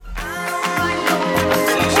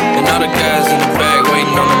other guys in the back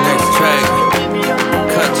waiting on the next track.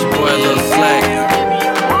 Cut your boy a little slack.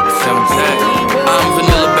 7-pack. I'm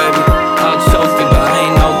vanilla, baby. I'll choke you, but I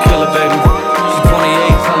ain't no killer, baby. She's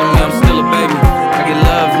 28, telling me I'm still a baby. I get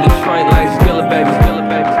love in Detroit like Skilla, baby. Skilla,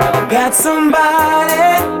 baby. Got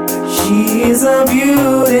somebody, she is a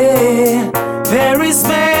beauty, very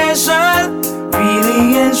special,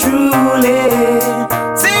 really and truly.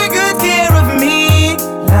 Take good care of me,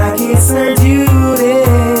 like it's her duty.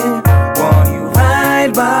 Want you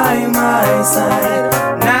right by my side,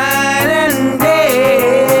 night and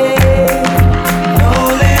day. No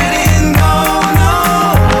letting go, no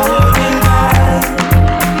holding back,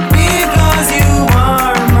 because you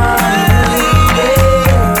are my lady.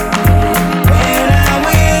 When I'm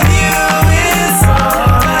with you, it's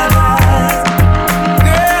all I got.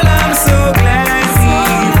 Girl, I'm so glad we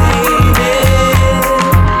made it.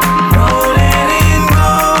 No letting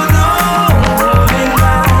go, no holding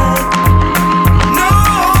back. No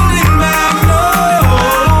holding back, no,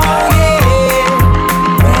 yeah.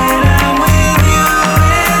 When I'm with you,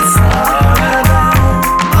 it's all I got.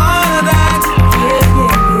 All of that, yeah.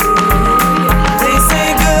 They say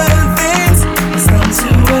good things must come to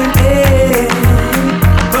an end,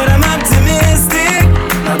 but I'm optimistic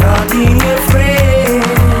about being your friend.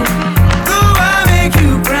 Though I make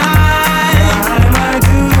you cry, I might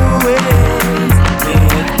do it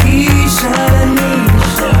with Keisha and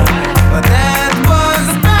Nisha, but that was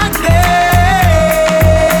back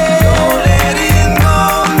then. No letting go,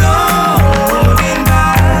 no holding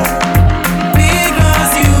back,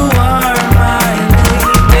 because you are my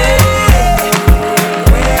lady.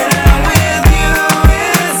 When I'm with you,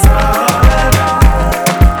 it's all I got.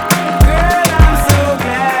 Girl, I'm so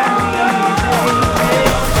glad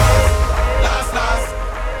Last,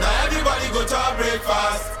 now everybody go to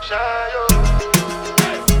breakfast.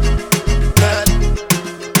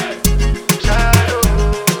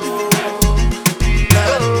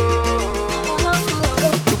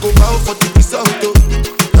 You go bow for the result, oh.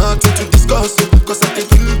 Nothing to discuss, oh. Cause I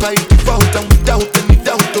take you by default and without any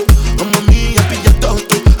doubt, oh. I'm a me, I be a doubt,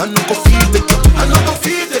 oh. I no go feed the girl, I no go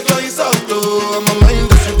feed the girl insult, oh. I'm a mind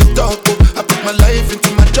that's in the talk, oh. I put my life into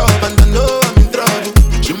my job and I know I'm in trouble.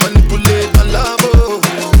 She manipulate my love, oh. I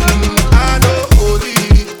know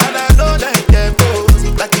holy, and I know that devils.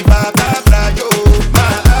 Like if I cry, yo, my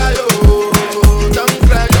eye, oh. Don't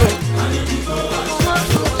cry, yo. I need people and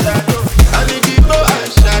shadow. I need people and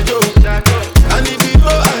shadow. I need people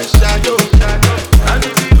and shadow. Shadow. I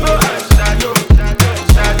need people and shadow.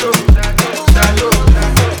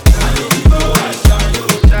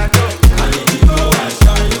 I need people and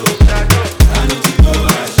shadow. I need people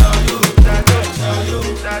and shadow.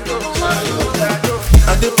 I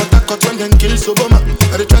dey for Takot when them kill Soboma.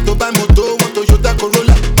 I dey try to buy moto, want Toyota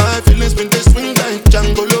Corolla. My feelings been they swing like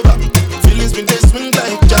Django Lover. Feelings been they swing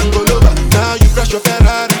like Django Lover. Now you crash your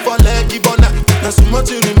Ferrari for Leggy Bona. Now so much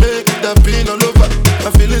you remake it have been all over.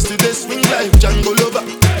 My feelings today swing like Django Lover.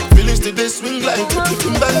 Feelings today swing like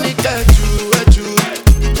Timbani at you.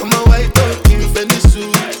 I'm a white dog in Fendi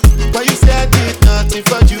suit. Why you say I did nothing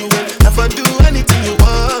for you? If I do anything you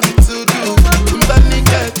want me to do, Timbani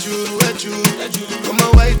at you. I'm a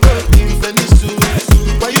white dog in Fendi suit.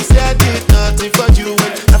 Why you say I did nothing for you?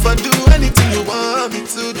 If I do anything you want me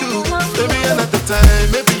to do, maybe another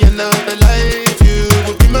time, maybe another life, you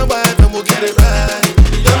will be my wife and we'll get it right.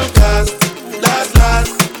 Young cast, last.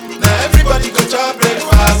 Now everybody go to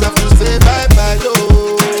breakfast. Have to say bye yo,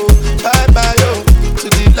 to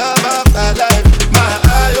the love of my life. My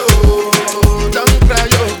eye, yo, don't cry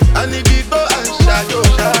yo. I need people and shadow. I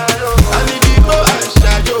need people and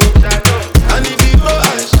shadow. I need people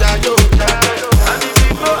and shadow. I need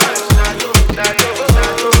people and shadow.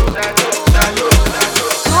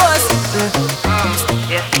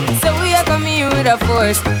 So we are coming with a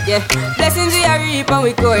force, yeah. Blessings we are reap and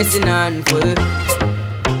we coursing on full.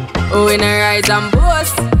 Oh, we not rise and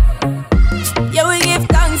boast. Yeah, we give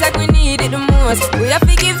thanks like we need it the most. We have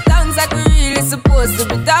to give thanks like we really supposed to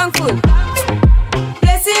be thankful.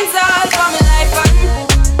 Blessings all for my life and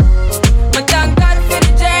my thank God for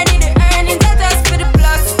the journey, the earnings, not just for the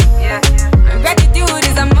plus. Yeah, and gratitude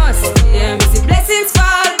is a must. Yeah, me see blessings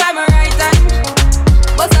fall by my right hand.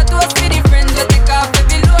 But I toast for the friends that take off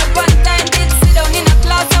every load. One time did sit down in a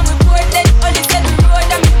class and we poured then only said the road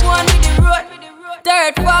and me go on with the road.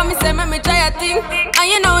 Third form, me say me try a thing, and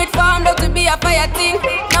you know it formed out to be a fire thing.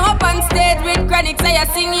 Now up on stage with chronics, I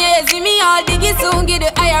sing, yeah, see me all diggy soon, get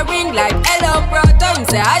the higher ring like hello, brother. You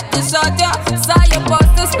say I just shot ya, saw your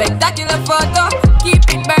poster, spectacular photo. Keep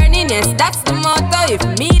it burning, yes, that's the motto. If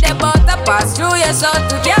me the butter pass through your soul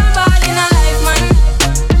to get ball in a life, man.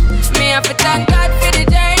 Me have to thank God for the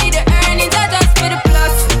journey, the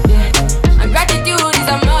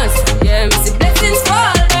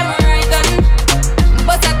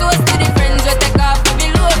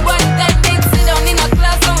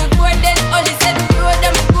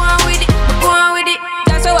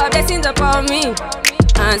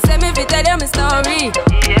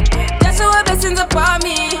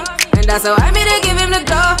That's how I made to give him the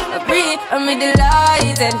glory. I'm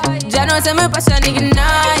delighted. Jano say my passion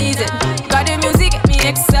ignited. Got the music get me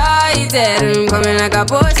excited. I'm coming like a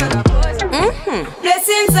potion.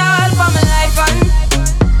 Blessings all for my life and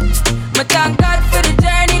but thank God for the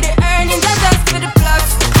journey, the earnings, and just for the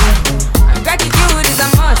plus. And gratitude is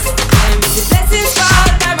a must. And with the blessings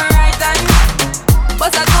fall down my right hand.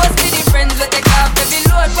 But I toast to the friends we take off every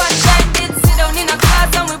load. One time did sit down in a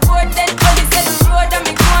class and we bored. Then police said the road and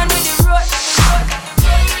me go on with the road.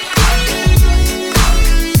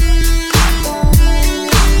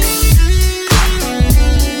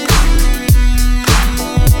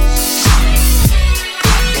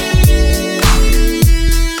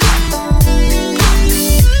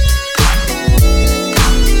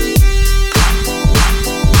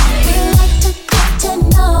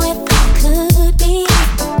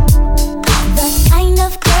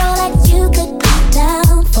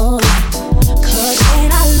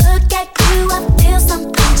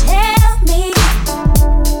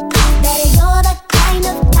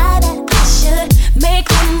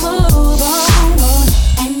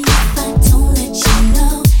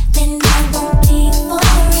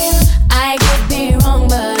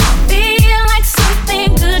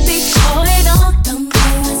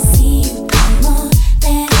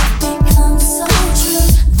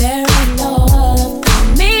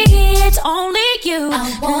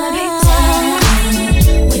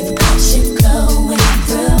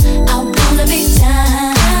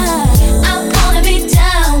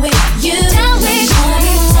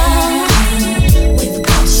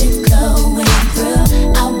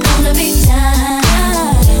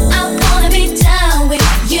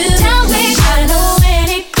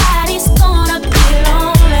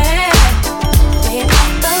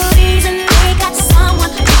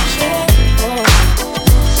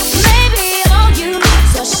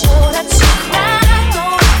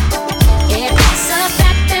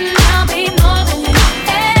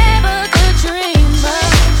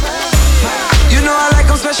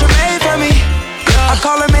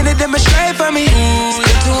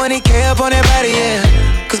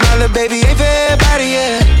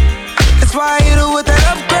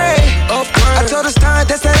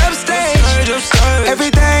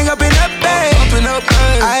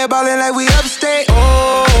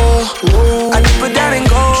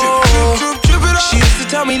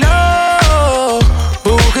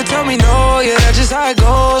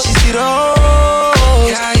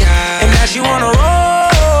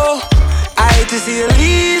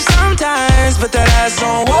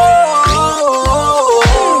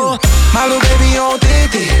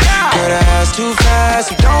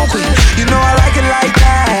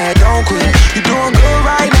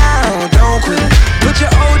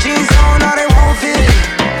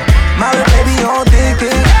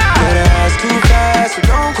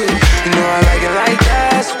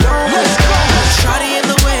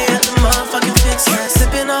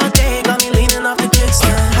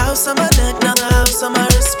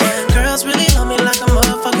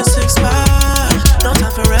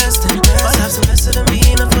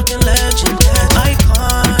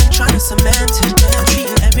 Cement it. I'm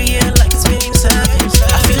treating every year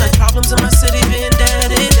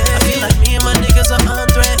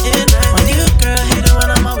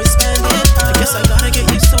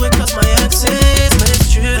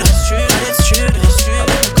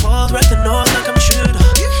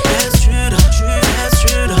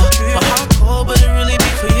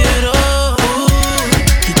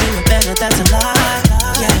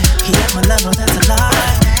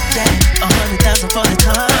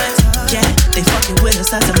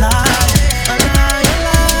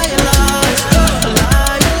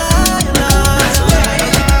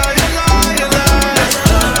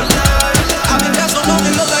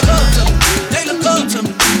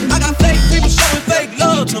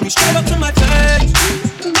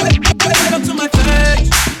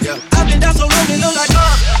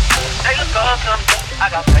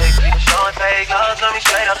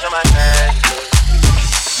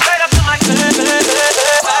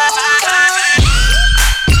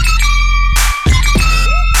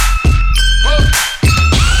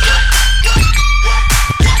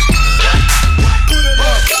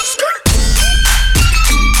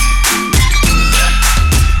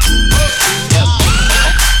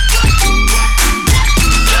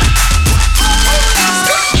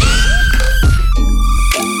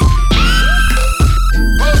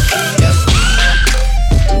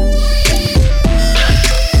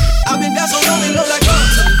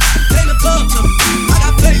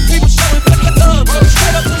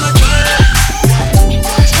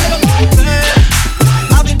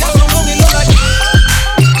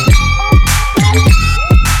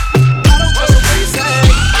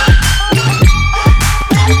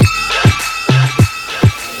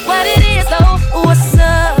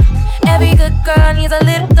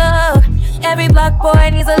black boy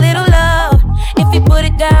needs a little love. If you put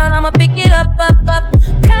it down, I'ma pick it up, up, up.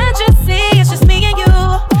 Can't you see it's just me and you?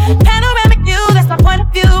 Panoramic view, that's my point of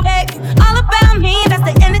view, babe. All about me, that's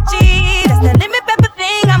the energy. That's the limit pepper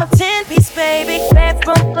thing, I'm a 10-piece, baby.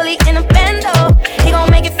 Bedroom fully in a bando. He gon'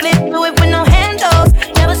 make it flip through it with no handles.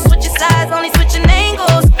 Never switching sides, only switching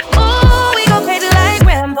angles. Ooh, we gon' crazy like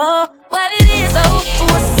Rambo. What it is, oh,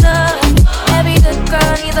 what's up? Every good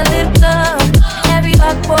girl needs a little love. Every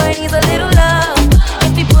black boy needs a little love.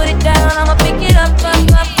 If you put it down, I'ma pick it up, up,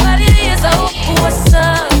 up. What it is, oh, what's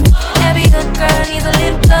up? Every good girl needs a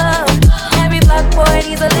little love. Every black boy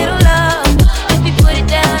needs a little love. If you put it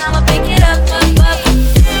down, I'ma pick it up, up, up.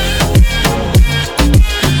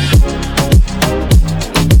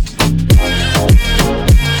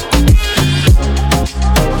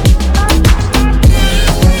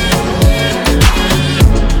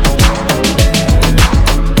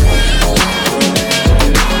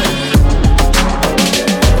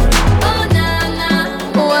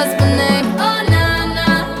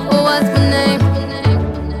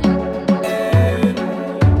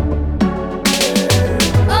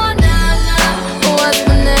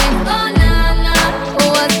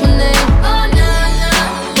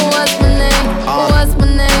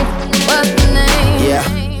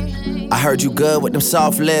 Heard you good with them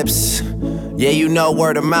soft lips. Yeah, you know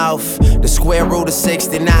word of mouth. The square root of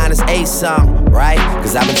 69 is 8 something, right?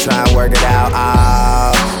 Cause I've been trying to work it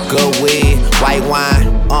out. Good weed, white wine.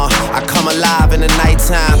 I come alive in the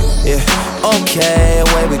nighttime. Yeah, okay,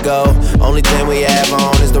 away we go. Only thing we have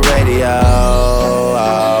on is the radio.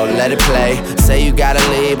 Oh, let it play. Say you gotta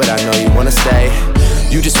leave, but I know you wanna stay.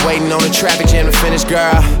 You just waiting on the traffic jam to finish,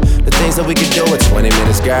 girl. The things that we could do in 20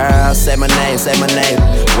 minutes, girl. Say my name,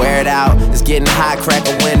 wear it out. It's getting hot, crack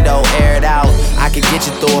a window, air it out. I could get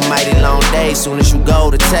you through a mighty long day. Soon as you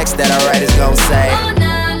go, the text that I write is gon' say, oh,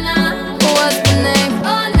 nah, nah, what's my name?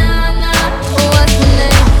 Oh, nah, nah, what's my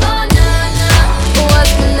name? Oh, nah, nah,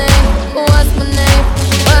 what's my name? What's my name?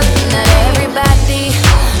 What's my name? Everybody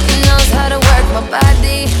knows how to work my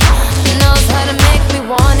body, knows how to make me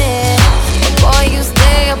want it. But boy, you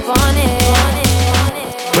stay up on it.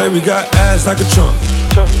 Baby got ass like a trunk.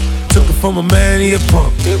 Took it from a man, he a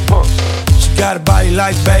punk. She got a body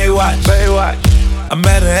like Baywatch. I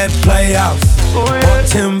met her at the Playhouse. Bought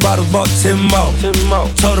 10 bottles, bought 10 more.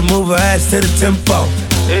 Told her move her ass to the tempo.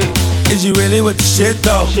 Is you really with the shit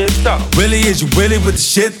though? Really, is you really with the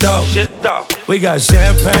shit though? We got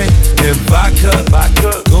champagne and vodka.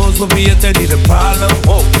 Goons with me if they need a problem.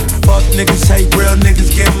 Fuck niggas, hate real niggas,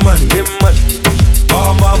 get money.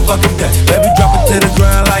 All motherfucking day. Baby, drop it to the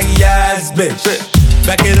ground like yes, bitch.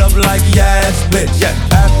 Back it up like yes, bitch.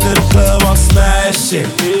 After the club, I'm smashing.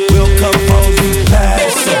 We'll come home, we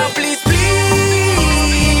pass it. Please,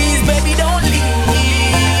 please, baby, don't leave.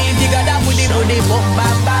 You got that booty, booty, boom,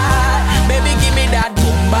 bam, bam. Baby, give me that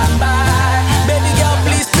boom, bam, bam. Baby girl,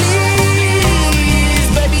 please, please,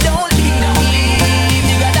 baby, don't leave.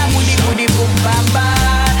 You got that booty, booty, boom, bam,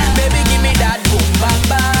 bam. Baby, give me that boom, bam,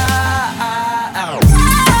 bam.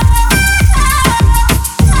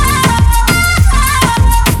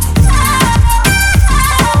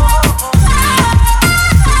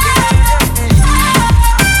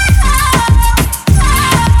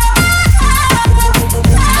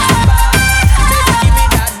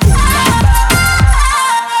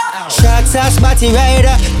 Spotty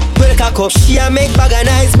rider, break a cup. She a make bag of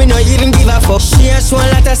nice, me no even give a fuck. She a show a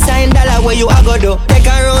lot of sign dollar where you a go do. Take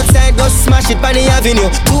her outside, go smash it on the avenue.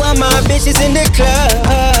 Two of my bitches in the club.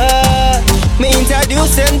 Me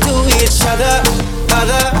introduce them to each other.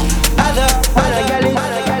 Other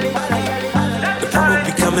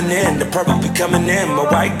The purple be coming in. My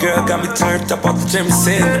white girl got me turned up off the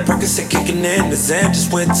Jameson. The Percocet kicking in, the Zen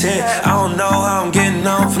just went 10. I don't know how I'm getting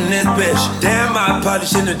on from this bitch. Damn, I probably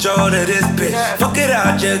shouldn't have drove to this bitch. Fuck it,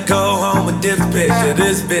 I'll just go home with this bitch. To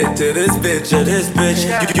this bitch, to this bitch, to this bitch.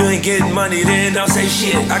 You ain't getting money, then don't say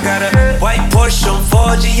shit. I got a white Porsche on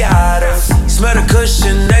 4 Giadas. Smell the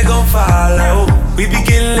cushion, they gon' follow. We be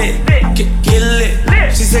getting lit, get lit.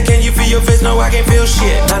 She said, can you feel your face? No, I can't feel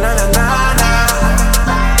shit. Nah, nah, nah, nah, nah.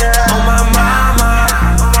 Oh my mama,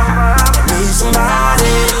 I need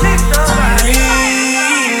somebody to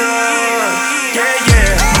lean on. Yeah,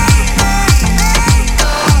 yeah.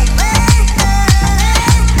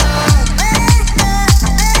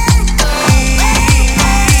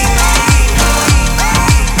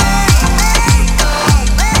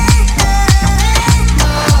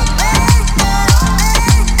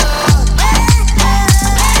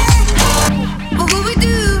 What will we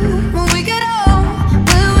do when we get old?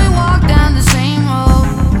 Will we walk down the same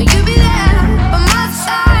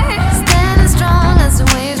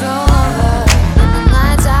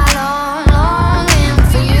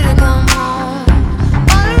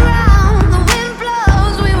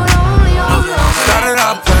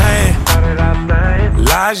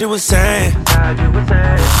Lies you were saying.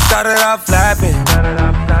 Started off laughing,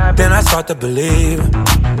 then I start to believe.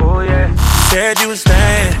 Said you was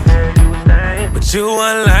staying, but you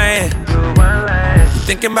weren't lying.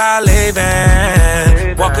 Thinking about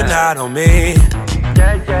leaving, walking out on me.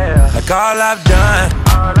 Like all I've done,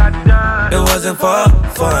 it wasn't for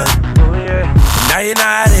fun. Now you're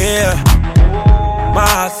not here, my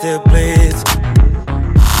heart still bleeds.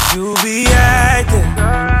 You be acting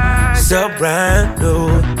so brand new,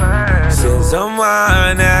 seeing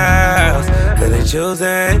someone else that ain't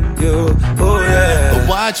choosing you. Oh yeah. But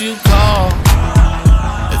why'd you call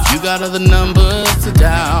if you got other numbers to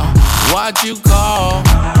dial? Why'd you call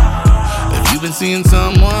if you've been seeing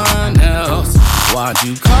someone else? Why'd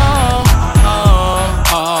you call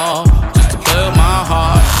just to play with my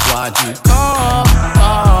heart? Why'd you call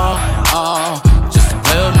just to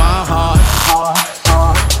play with my heart?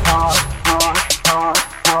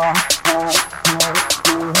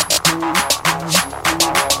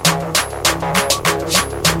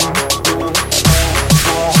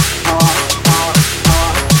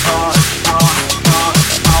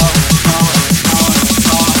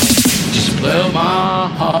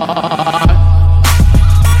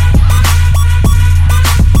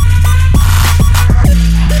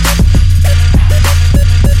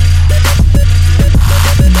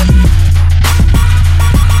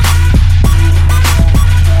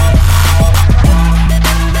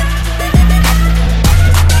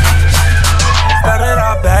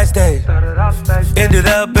 Ended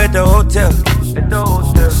up at the hotel.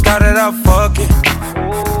 Started off fucking.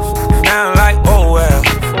 Now I'm like, oh well.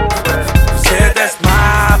 Said that's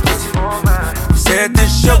my pussy. Said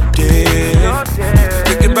this your dick.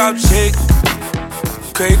 Thinking about shit.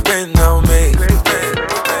 Creeping on me.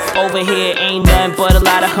 Over here ain't nothing but a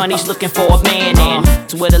lot of honeys looking for a man and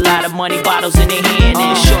with a lot of money bottles in their hand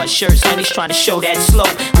and short shirts, honeys trying to show that slow.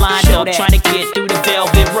 Lined up trying to get through the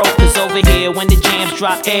velvet rope. Cause over here when the jams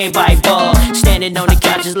drop, everybody bug. Standing on the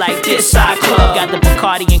couches like this side club. Got the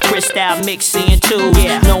Bacardi and Cristal mixing too.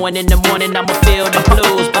 Knowing in the morning I'ma feel the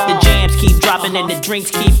blues. But the jams keep dropping and the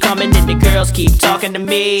drinks keep coming and the girls keep talking to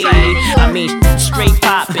me. I mean straight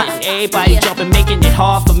popping, everybody jumping, making it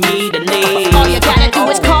hard for me to leave. All you gotta do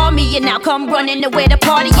is call me and I'll come running to where the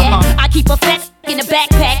party at. I keep a fat in a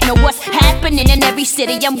backpack, know what's happening in every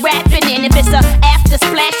city I'm rapping in. If it's a after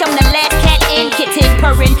splash, I'm the last cat in. Kitten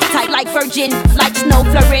purring, tight like virgin, like snow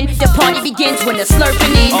flurring. The party begins when the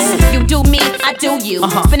slurping ends. You do me, I do you.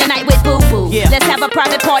 Spend the night with boo boo. Let's have a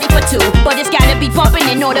private party for two, but it's gotta be bumping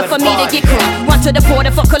in order for me to get cool. Run to the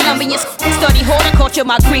border for Colombians, study horticulture,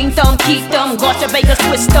 my green thumb, keep them. Gotcha bakers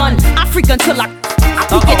twist done. I freak until I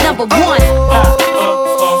peak at number one.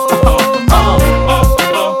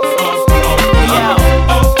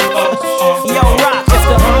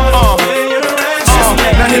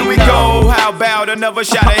 Now here we go, how about another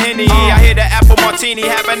shot of Henny? I hear the apple martini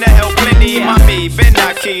having to help plenty. Mommy, been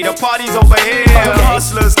not key, the party's over here.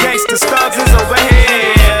 Hustlers, gangsters, thugs is over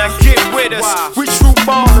here. Get with us, we true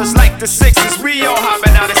ballers like the Sixers. We all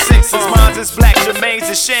hopping out of sixes. Mine's is black, Jermaine's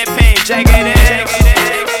is champagne, jagged in.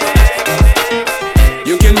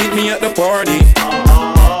 You can meet me at the party.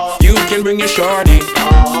 You can bring your shorty.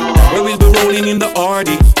 Where we'll be rolling in the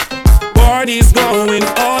Audi. Party's going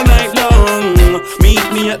all night long.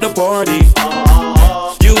 Meet me at the party.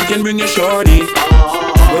 You can bring your shorty.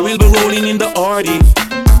 Where we'll be rolling in the Audi.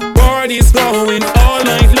 Party's going all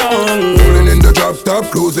night long. Rolling in the drop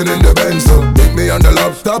top, cruising in the Benz. Take me on the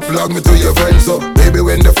laptop, log me to your friends. Baby,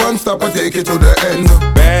 when the fun stop, I take it to the end.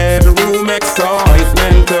 Bedroom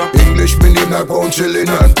excitement. English meaning not pound, shilling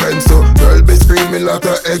and pence. Girl be screaming lot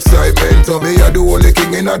of excitement. Me a the only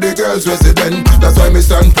king in a the girls' resident. That's why me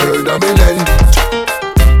stand pearl dominant.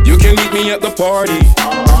 You can meet me at the party.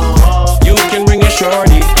 You can bring your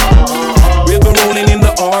shorty. We'll be rolling in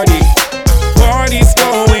the Audi. Party's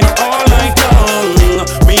going all night long.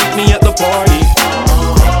 Meet me at the party.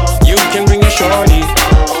 You can bring your shorty.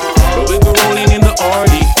 We'll be rolling in the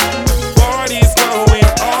Audi. Party's going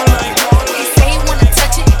all night long. He say he wanna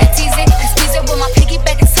touch it and tease it and squeeze it with my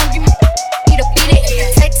piggyback. It's hungry, need to beat it.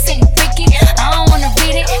 The text ain't freaky, I don't wanna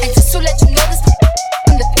read it. And just to let you know this,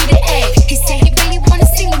 I'm defeated. Ay, he said he really wanna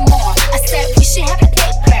see me more. I said we should have a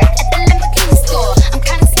date back at the Lamborghini store. I'm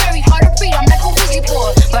kinda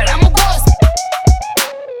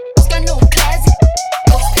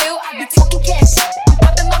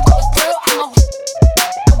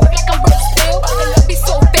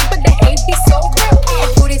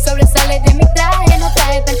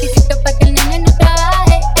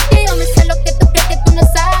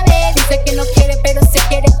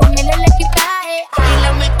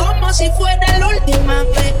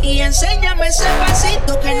Dame ese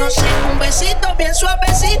pasito que no sea un besito bien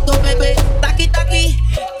suavecito, bebé. Taqui, taqui,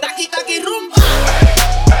 taqui, taqui, rumba.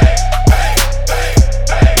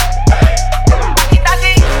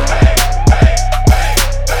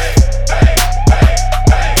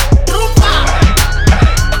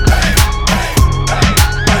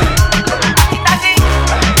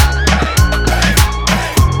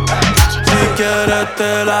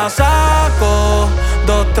 Te la saco,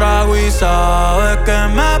 2 tragos y sabes que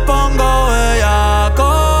me pongo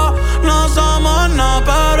bellaco. No somos nada,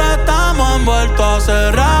 pero estamos envueltos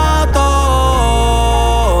hace rato.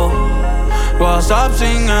 WhatsApp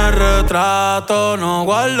sin el retrato, no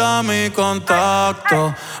guarda mi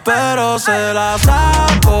contacto, pero se la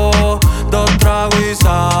saco, 2 tragos y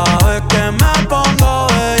sabes que me pongo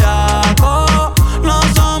bellaco. No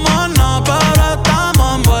somos nada, pero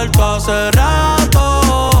estamos envueltos hace rato.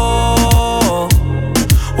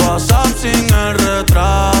 WhatsApp sin el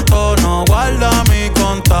retrato, no guarda mi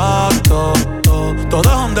contacto. Todo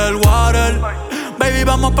es underwater. Baby,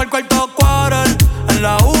 vamos pa'l cuarto quarter. En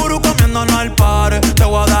la Uru comiéndonos al pare. Te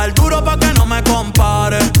voy a dar duro pa' que no me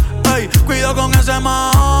compare. Ey, cuido con ese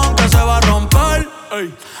man que se va a romper.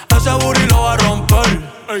 Ey, ese booty lo va a romper.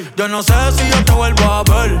 Ey, yo no sé si yo te vuelvo a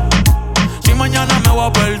ver. Si mañana me voy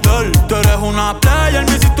a perder. Tú eres una player,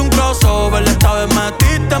 me hiciste un crossover. Esta vez me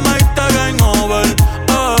diste game over.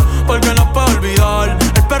 Porque no puedo olvidar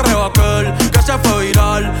el perreo aquel que se fue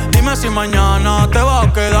viral. Dime si mañana te vas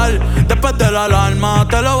a quedar. Después de la alarma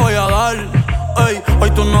te lo voy a dar. Ey,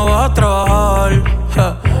 hoy tú no vas a trabajar.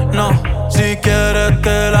 No, si quieres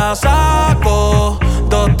te la saco.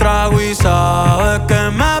 2 tragos y sabes que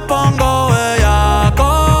me pongo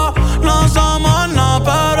bellaco. No somos nada,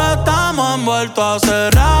 pero estamos envueltos hace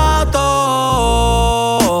rato.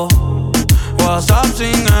 WhatsApp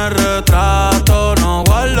sin el retrato, no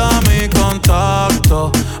guarda mi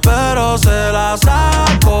contacto, pero se la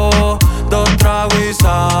saco. 2 tragos y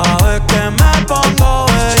sabes que me pongo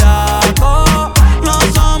bellaco. No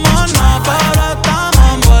somos nada, pero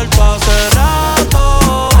estamos envueltos hace rato.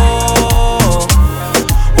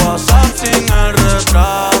 WhatsApp sin el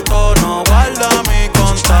retrato, no guarda mi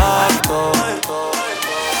contacto.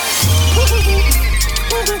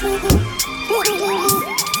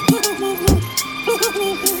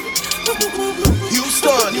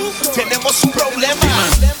 Houston, tenemos un problema.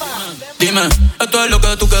 Dime, esto es lo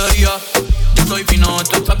que tú querías. Yo soy fino,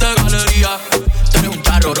 esto es trap de galería. Tienes un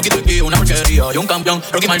charro, Rocky Twiki, una porquería. Y un campeón,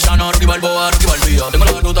 Rocky Marciano, Rocky Balboa, Rocky Balbía. Tengo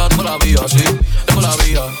la ruta, tengo la vía, sí, tengo la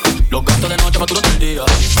vía. Los gastos de noche, facturo todo el día.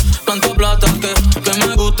 Tanta plata que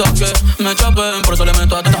me gusta que me chapen. Por eso le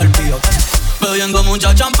meto a tanta al día. Bebiendo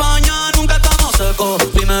mucha champaña, nunca estamos secos.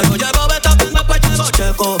 Primero llego Betapén, después llego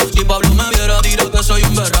Checo. Si Pablo me viera, dirá que soy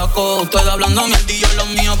un berraco. Ustedes hablando mierdillo, los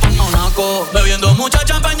míos por Monaco. Bebiendo mucha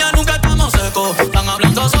champaña, nunca estamos secos. Están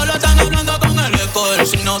hablando solo, están hablando con el eco. El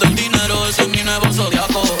signo del dinero, ese es mi nuevo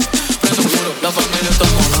zodiaco. Preso puro, la familia está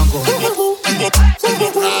en Monaco.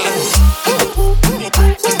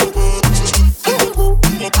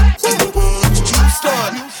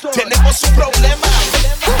 Houston, tenemos un problema.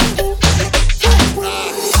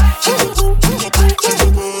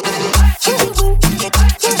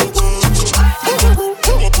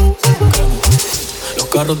 Los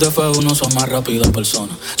carros de fuego no son más rápidas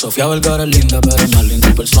personas. Sofía Vergara es linda, pero es más linda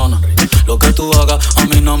en persona. Lo que tú hagas a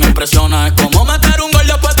mí no me impresiona. Es como meter un gol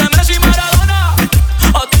después de Messi y Maradona.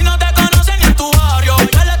 A ti no te conocen ni en tu barrio.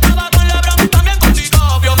 Yo le estaba con LeBron, también con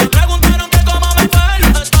DiCaprio. Me preguntaron que cómo me fue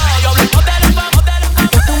en los estadios. Hablamos de la fama, de la fama.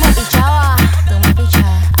 Antes tú me pichabas,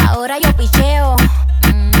 ahora yo picheo.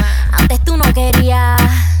 Antes tú no querías,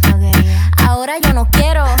 ahora yo no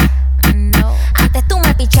quiero. Antes tú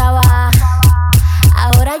me pichabas,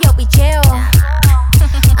 ahora yo picheo.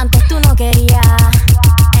 Antes tú no querías,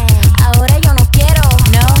 ahora yo no quiero.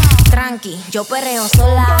 No, tranqui, yo perreo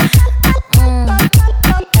sola.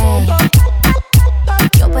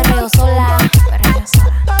 Yo perreo sola.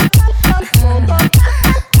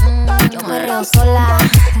 Yo perreo sola.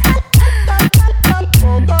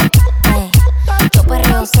 Yo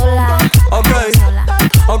perreo sola.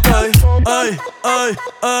 Ok,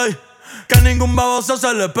 ey. Que ningún baboso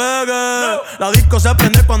se le pegue. La disco se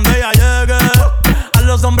prende cuando ella llegue. A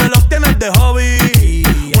los hombres los tienes de hobby.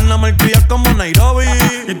 Una malcria como Nairobi.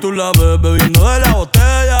 Y tú la ves bebiendo de la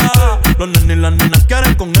botella. Los nenes y las nenas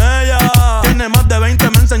quieren con ella. Tiene más de 20,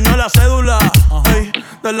 me enseñó la cédula. Ey,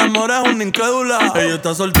 del amor es una incrédula. Ella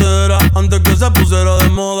está soltera antes que se pusiera de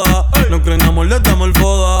moda. No creen amor, le damos el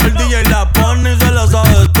foda. El DJ la pone y se la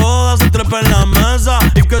sabe toda. Se trepa en la mesa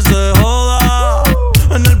y que se joda.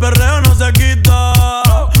 En el perreo no se quita.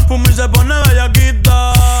 Fumi se pone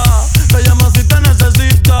bellaquita. Te llama si te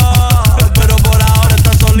necesita.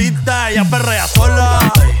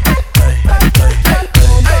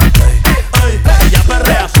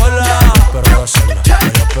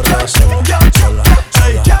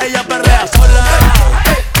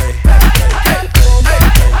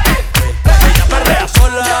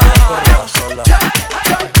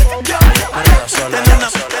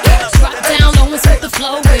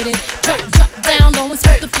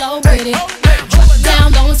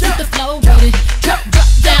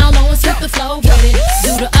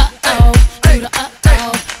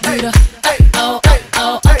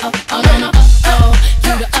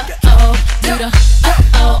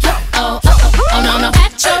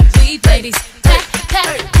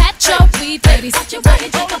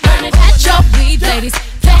 Pat your weed, ladies.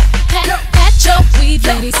 Pat your weed,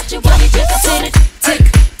 ladies. Tick,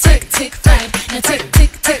 tick, tick, tick, fight. Now tick,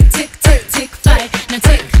 tick, tick, tick, tick, tick, fight. Now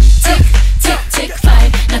tick, tick, tick, tick,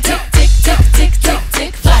 fight. Now tick, tick, tick, tick, tick,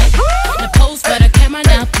 tick, fight. Now pose for the camera,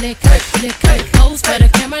 now flick, flick. Pose for the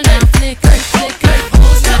camera, now flick, flick.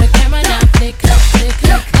 Pose for the camera, now flick, flick.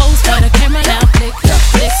 Pose for the camera, now flick,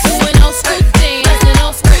 flick. Doing old school dance and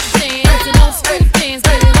old school dance and old school dance,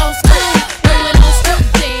 doing old school. Doing old school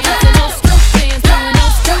dance and old school dance, doing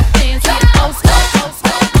old school dance, yeah, old school.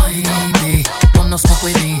 Baby, want no smoke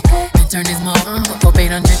with me? And turn this mug up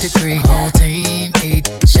 800-degree. Whole team eat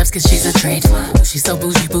chefs 'cause she's a treat. She's so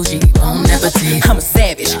bougie, on nepoty. I'm a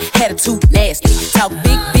savage, attitude nasty. Talk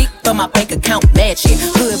big, but my bank account match it.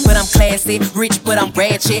 Hood, but I'm classy. Rich, but I'm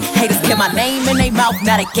ratchet. Haters get my name in their mouth,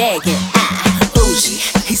 not a gagging. Bougie.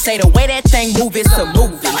 He say the way that thing move, it's a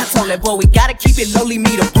movie. I told that boy we gotta keep it lowly,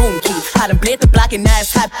 me the room key. I done bled the block and now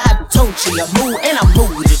it's hot, Tunchi. I'm mood and I'm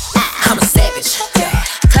moody. I'm a savage,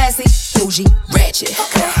 classy, bougie, ratchet,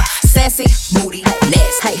 sassy, moody,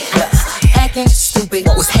 nasty. Acting stupid,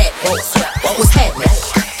 what was happening? What was happening?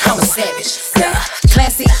 I'm a savage,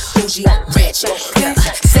 classy, bougie, ratchet,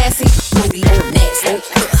 sassy, moody, nasty.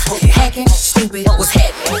 Hacking, stupid, what was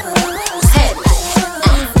happening? What's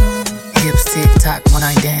happening? Hips tick tock when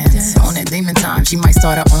I dance. On that demon time, she might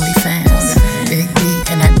start her OnlyFans. Big B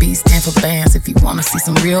and that B stand for bands. If you wanna see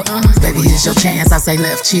some real baby, here's your chance. I say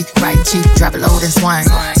left cheek, right cheek, drop it low then swing.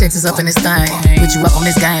 Texas up in this thing, put you up on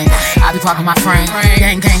this game. I be parking my frame,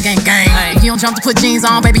 gang. If you don't jump to put jeans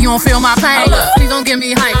on, baby, you don't feel my pain. Please don't give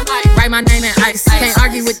me hype, write my name in ice. Can't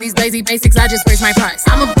argue with these lazy basics, I just raise my price.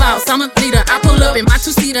 I'm a boss, I'm a leader. I pull up in my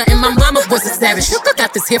two-seater and my mama was a savage.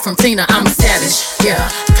 Got this here from Tina, I'm a savage, yeah.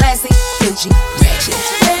 Classy, bougie, ratchet,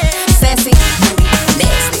 sassy, moody,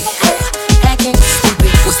 nasty. Hacking,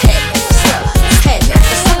 stupid, what's happening? What's happening?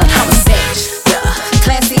 I'm a savage,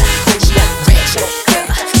 classy, bougie, ratchet,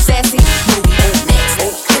 sassy, moody, nasty.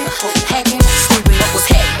 Hacking, stupid, what's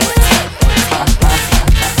happening?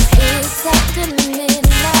 It's after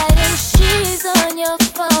midnight and she's on your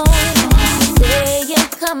phone, saying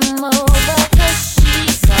come over 'cause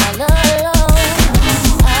she's all alone.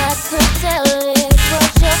 I could tell it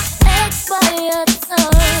was your ex by your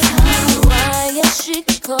tongue. Why is she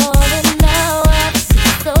calling now after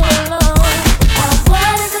so long?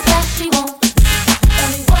 What is it that she wants? Tell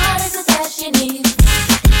me what is it that she needs?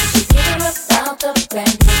 She hear about the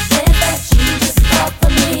brand new thing that you just bought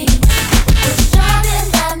for me. But Sean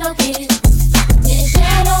didn't have no kids, didn't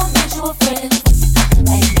share no mutual friends,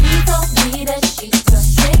 and you told me that she's turned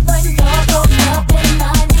straight when you're broken up and I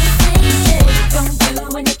need things. What you gon' do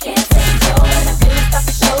when you can't say no? And I'm feeling stop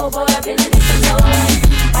the show, boy, I really need to know.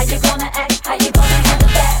 How you gonna act? How you gonna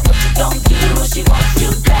handle that? What you gon' do when she wants you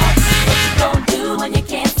back? What you gon' do when you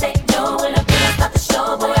can't say no? And I'm feeling stop the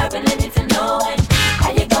show, boy, I really need to know.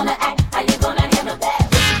 How you gonna act? How you gonna handle that?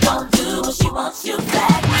 What you gon' do when she wants you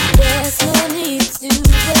back? There's no need to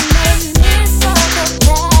reminisce of the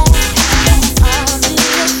past.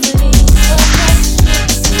 Obviously, but that shit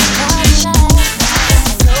is not last. I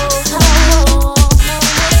know how long I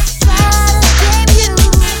will try to game you.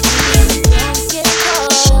 Don't get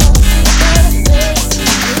caught up, you better say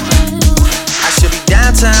you. I should be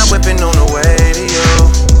downtown whipping on the way to you.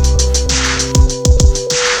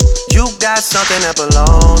 You got something that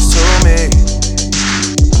belongs to me.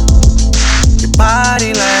 Your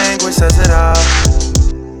body language says it all.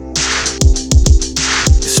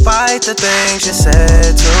 Despite the things you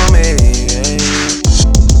said to me,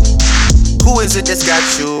 who is it that's got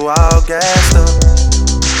you all gassed up?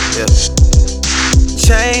 Yeah.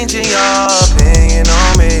 Changing your opinion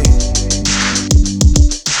on me.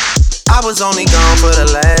 I was only gone for the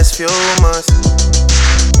last few months,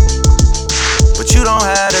 but you don't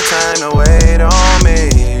have the time to wait on me.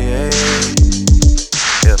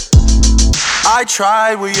 Yeah. I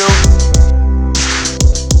tried with you.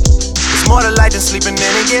 It's more to life than sleeping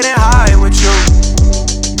in and getting high with you.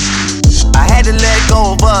 I had to let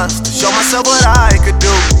go of us to show myself what I could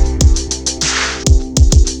do,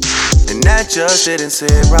 and that just didn't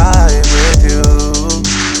sit right with you.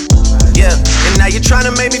 Yeah, and now you're trying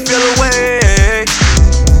to make me feel away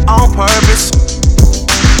on purpose.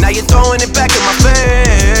 Now you're throwing it back in my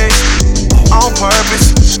face on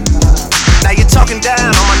purpose. Now you're talking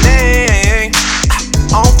down on my name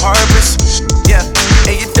on purpose. Yeah,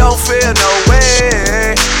 and you don't feel no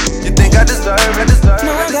way. You think I deserve it?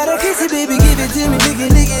 No, I gotta kiss it, baby, give it to me,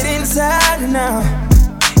 lick it inside now.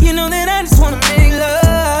 You know that I just wanna make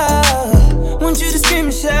love. Want you to scream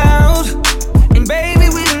and shout, and baby,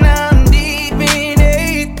 we're now deep in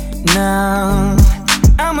it. Now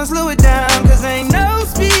I'ma slow it down, 'cause ain't no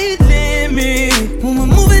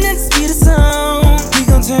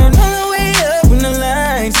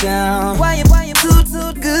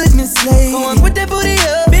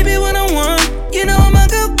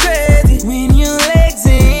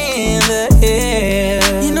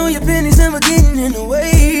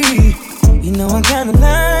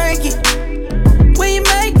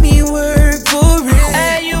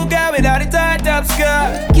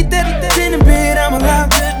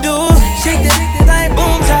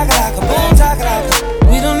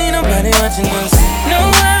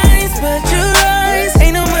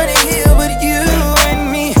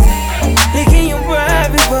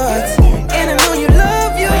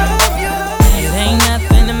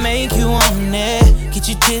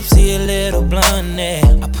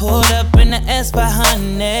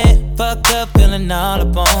been all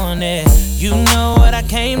up on it. You know what I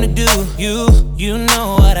came to do. You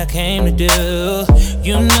know what I came to do.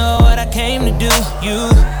 You know what I came to do.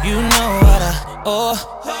 You know what I, oh.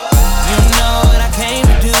 You know what I came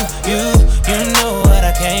to do. You know what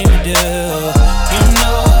I came to do. You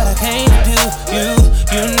know what I came to do.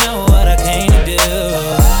 You know what I came to do.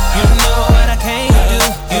 You know what I came to do.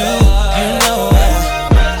 You know what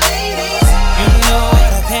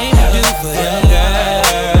I came to do for them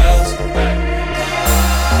girls.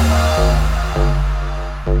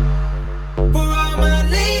 For all my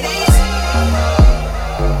ladies.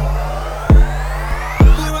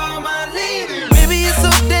 For all my ladies. Baby, you're so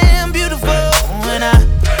damn beautiful, and I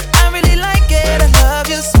really like it. I love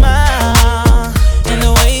your smile and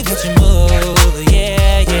the way that you move,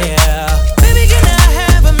 yeah, yeah. Baby, can I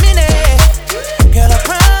have a minute? Girl, I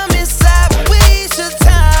promise I won't waste your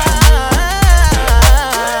time,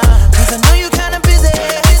 'cause I know you're kinda busy.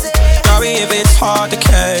 Sorry if it's hard to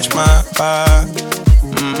catch my vibe.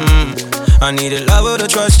 I need a lover to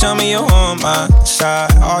trust, tell me you're on my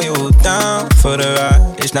side. Are you down for the ride?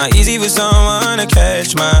 It's not easy for someone to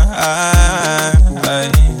catch my eye,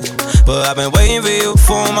 but I've been waiting for you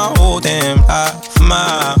for my whole damn life,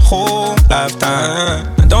 my whole lifetime.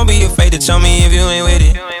 Don't be afraid to tell me if you ain't with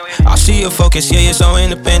it. I see your focus, yeah, you're so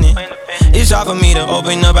independent. It's hard for me to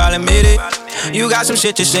open up, I'll admit it. You got some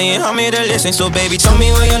shit to say and I'm here to listen. So baby, tell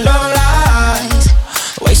me where your love lies.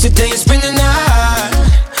 Waste the day and spend the night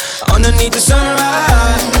underneath the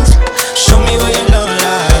sunrise. Show me where your love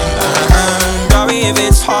lies. Sorry if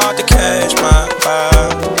it's hard to catch my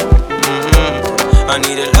vibe. I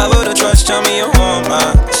need a lover to trust, tell me you're on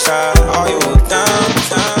my side. Are you down?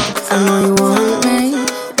 I know you want me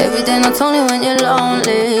every day, not only when you're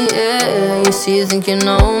lonely. Yeah, you see, you think you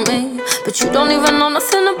know me, but you don't even know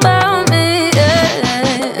nothing about me.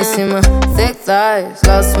 Yeah, you see my thick thighs,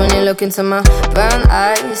 lost when you look into my brown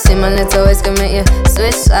eyes. See my little ways can make you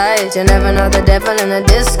switch sides. You never know the devil in a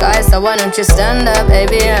disguise, so why don't you stand up,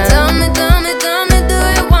 baby? And tell me, do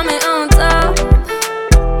you want me on top?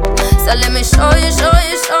 So let me show you.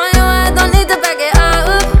 I don't need to back it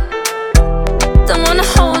up. Don't wanna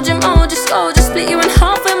hold you, mold you, scold you, split you in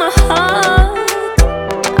half with my heart.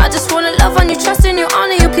 I just wanna love on you, trust in you,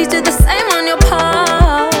 honor you. Please do the same on your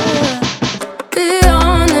part. Be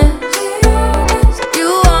honest, you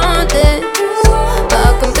want this, but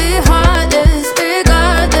I can be heartless,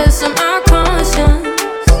 regardless of my conscience.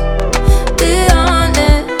 Be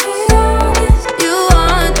honest, you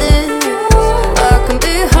want this, but I can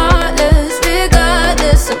be heartless,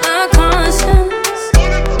 regardless of my conscience.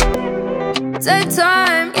 Take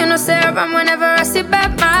time, you know, say around whenever I see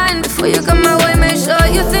bad mind. Before you come my way, make sure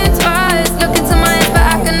you think twice. Look into my eyes, but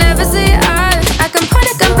I can never see eyes. I can point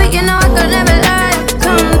a gun, but you know I could never lie.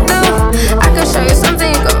 Come through, I can show you something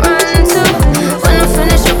you can run to. When I'm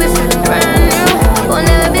finished, you'll be feeling brand new. Will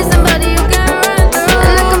never be somebody you can run through.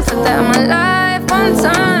 And I can put that in my life one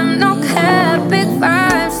time. No care, big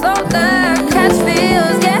vibes, slow down, catch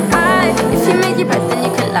feels, get high. If you make your breath, then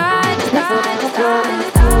you can lie.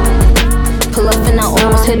 Pull up and I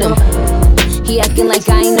almost hit him. He acting like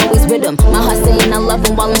I ain't always with him. My heart saying I love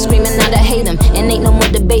him while I'm screaming out I hate him. And ain't no more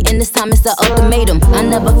debating, this time it's the ultimatum. I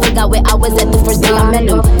never forgot where I was at the first day I met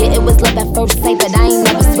him. Yeah, it was love at first sight, but I ain't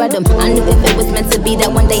never sweat him. I knew if it was meant to be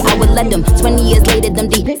that one day I would let him. 20 years later, them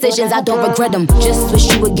decisions, I don't regret them. Just wish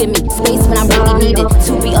you would give me space when I really need it.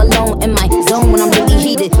 To be alone in my zone when I'm really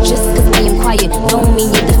heated. Just cause I am quiet, don't mean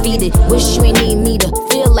you're defeated. Wish you ain't need me to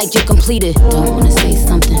feel like you're completed. Don't wanna say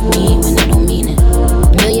something mean when I don't mean it.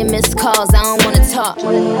 Million missed calls, I don't wanna talk.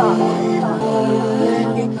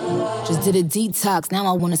 Just did a detox, now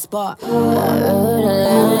I wanna spark. I wrote a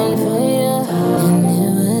line for you, and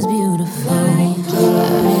it was beautiful. I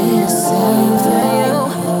made a sign for you,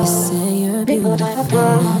 you say you're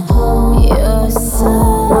beautiful. You're so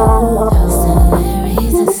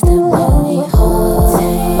irresistible.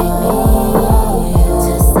 Take me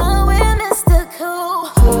to somewhere mystical.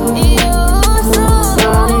 You're so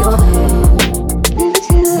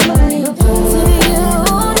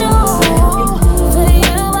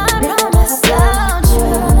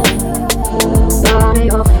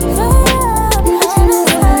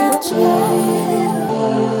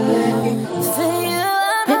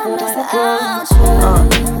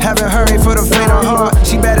Haven't hurried for the faint of heart.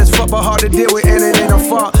 She bad as fuck, but hard to deal with, and it ain't her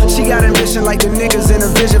fault. She got ambition like the niggas in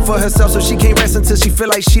the vision for herself, so she can't rest until she feel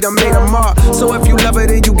like she done made a mark. So if you love her,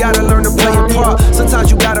 then you gotta learn to play your part.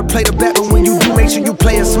 Sometimes you gotta play the bet, but when you do, make sure you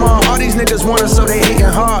play it smart. All these niggas want her, so they hating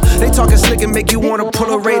hard. They talking slick and make you wanna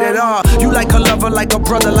pull a rated R. You like her lover, like her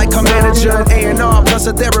brother, like her manager and A&R. Plus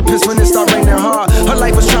a therapist when it start raining hard. Her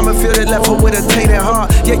life was trauma-filled, it left her with a tainted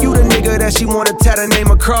heart. Yeah, you the nigga that she wanna tat her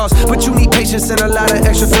name across. But you need patience and a lot of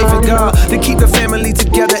extra faith in God to keep the family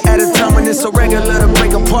together at a time when it's so regular to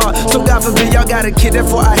break apart. So God forbid y'all got a kid,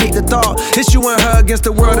 therefore I hate the thought. It's you and her against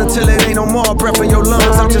the world until it ain't no more. Breath in your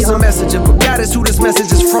lungs, I'm just a messenger, but God is who this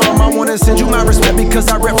message is from. I wanna send you my respect because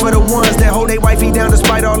I rep for the ones that hold they wifey down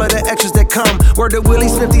despite all of the extras that come. Word to Willie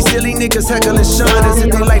Smith, these silly niggas heckling Sean as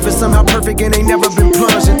if their life is somehow perfect and they never been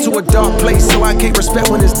plunged into a dark place. So I can't respect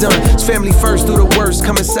when it's done. It's family first through the worst,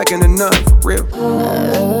 coming second to none, for real.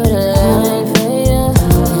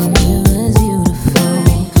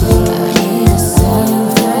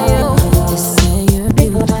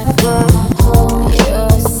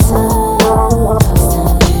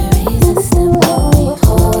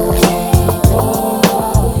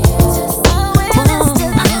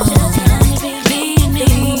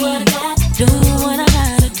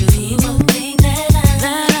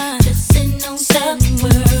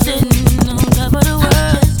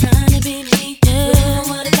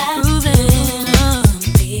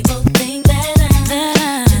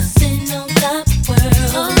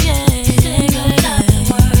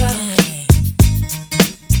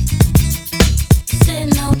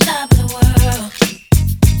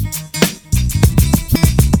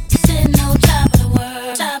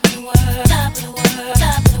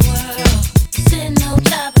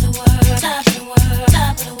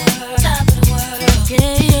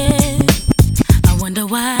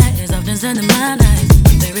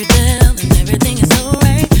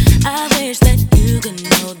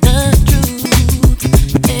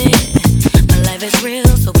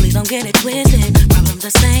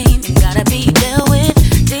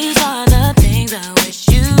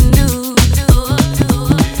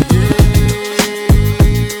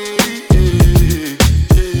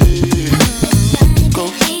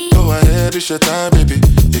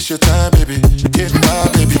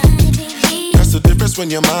 When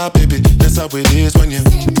you're my baby, that's how it is when you.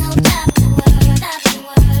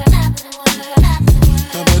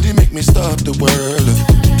 Nobody make me stop the world.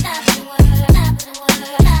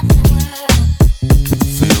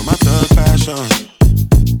 Feel my thug passion.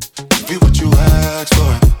 Give you what you ask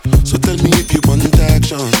for. So tell me if you want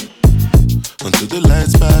action. Until the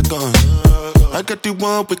lights back on. I got the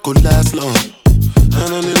one we could last long.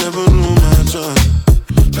 And I never knew my job.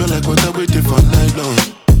 Feel like what I waited for night long.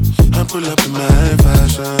 I pull up in my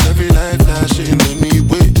fashion, every life flashing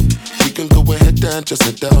anyway. We can go ahead and just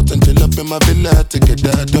head out and chill up in my villa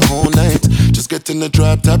together the whole night. Just get in the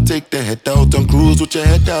drop top, take the head out and cruise with your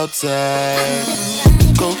head outside.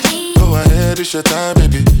 Go ahead, it's your time,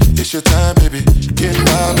 baby. It's your time, baby. Get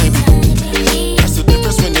wild, baby. That's the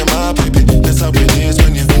difference when you're my baby. That's how it is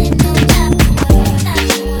when you.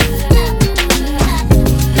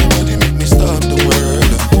 Nobody make me stop the world.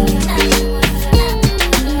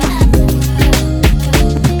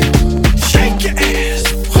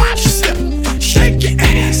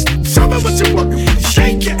 What you working with?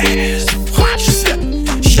 Shake your ass, watch your step.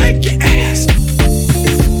 Shake your ass,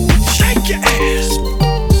 shake your ass,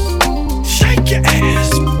 shake your ass,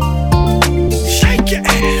 shake your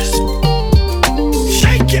ass,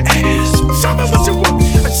 shake your ass. Tell me what you want.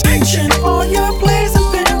 Attention for your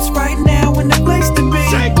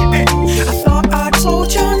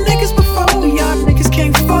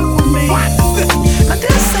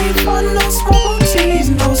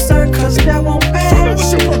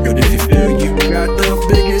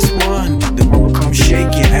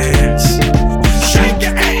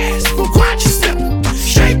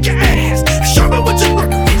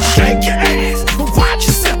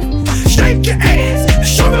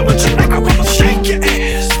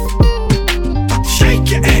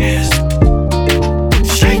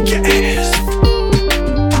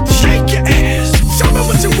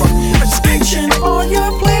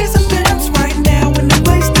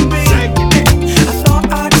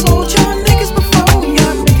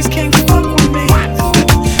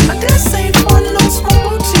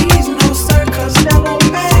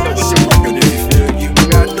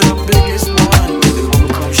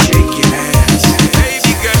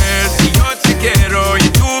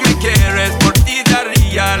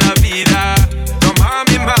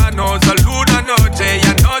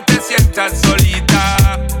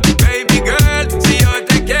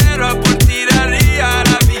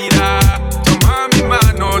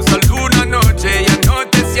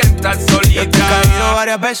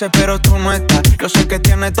veces, pero tú no estás. Yo sé que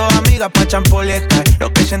tienes toda amiga pa' champoliescar.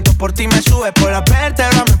 Lo que siento por ti me sube por la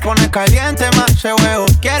vértebra, me pone caliente más ese huevo.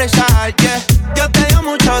 ¿Quieres sal? Yeah. Yo te dio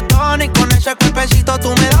mucho tono y con ese cuerpecito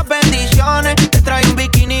tú me das bendiciones. Te traigo un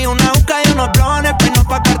bikini, una uca y unos blones. Peino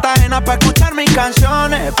pa' Cartagena pa' escuchar mis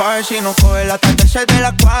canciones. Pa' ver si nos coge la tarde 6 de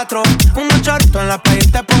las 4. Unos chorritos en la playa y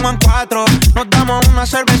te pongo en 4. Nos damos una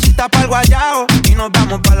cervecita pa' el guayao y nos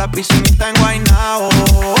vamos pa' la piscinita en Guaynao.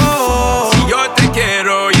 Si yo te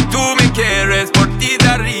quiero y tú me quieres, por ti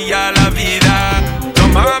daría la vida.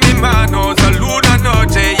 Toma mi mano, solo una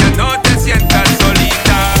noche, ya no te sientas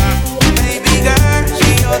solita. Baby girl,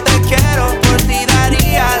 si yo te quiero, por ti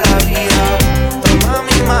daría la vida. Toma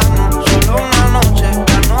mi mano, solo una noche,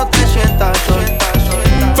 ya no te sientas solita.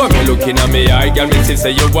 From you looking at me, I girl, me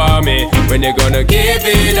say you want me. When you gonna give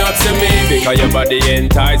it up to me? Because your body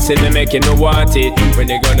enticing me, making me want it. When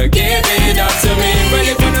you gonna give it up to me? Well,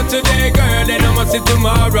 if you're not today, girl, then I must see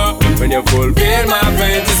tomorrow. When you fulfill my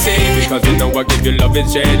fantasy, because you know I give you love, it's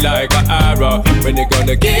straight like an arrow. When you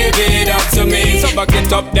gonna give it up to me? So back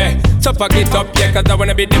it up there, so pack it up, yeah. Cause I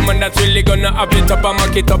wanna be the man that's really gonna up it up and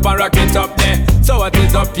mock it up and rock it up there. So what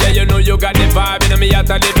is up, yeah, you know you got the vibe. And me out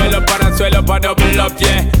to develop and I swell up and double up,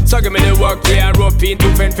 yeah. So give me the work, yeah, rope in to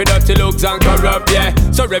fend for dirty looks and corrupt, yeah.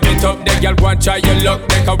 So rev it up, there, girl, go and try your luck.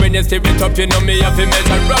 Then cause when you steer it up, you know me have to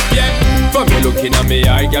measure up, yeah. From you looking at me,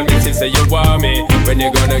 I girl, me say you want me. When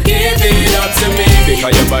you gonna give it up to me?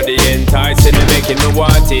 Because your body enticing me, making me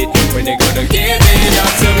want it. When you gonna give it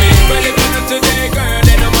up to me? Well, if you're not today, girl,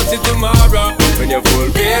 then I must see tomorrow. When you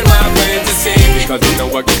fulfill my fantasy, because you know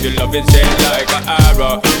I give you love, it's straight like an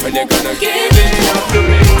arrow. When you gonna give it up to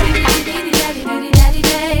me?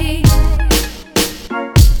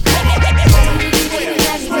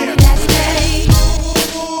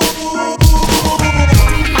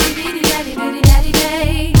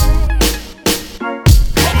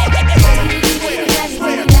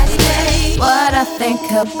 What I think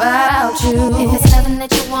about you. If it's something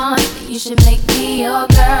that you want, then you should make me your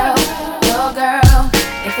girl, your girl.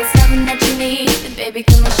 If it's something that you need, then baby,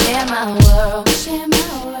 come and share my world, share my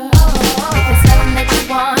world. If it's something that you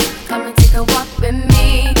want, come and take a walk with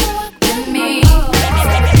me, with me. If it's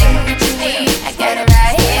everything that you need, I got it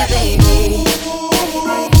right here, baby.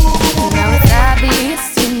 Now it's obvious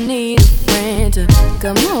you need a friend to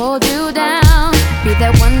come hold you down, be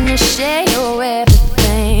that one to share your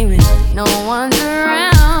everything when no one's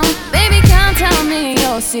around. Baby, come tell me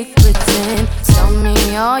your secrets and tell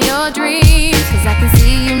me all your dreams, cause I can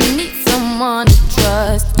see you need someone to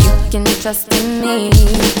trust. You can trust in me.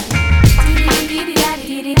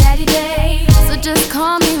 So just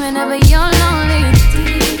call me whenever you're lonely.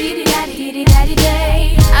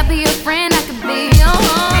 I'll be your friend, I could be your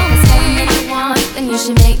homie. If it's something that you want, then you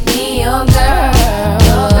should make me your girl,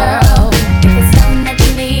 your girl. If it's something that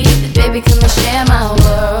you need, then baby, come and share my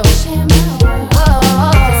world. Whoa.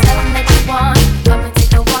 If it's something that you want, come and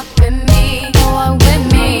take a walk with me, walk with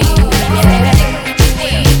me. Everything that you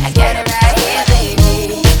need, I got it right here,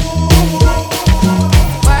 baby.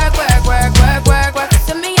 Work, work, work, work, work, work.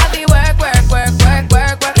 To me, I be work, work, work, work,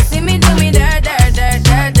 work, work. You see me do me dirt, dirt, dirt,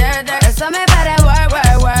 dirt, dirt, dirt. There's something about that work,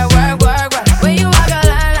 work, work, work, work, work. When you walk a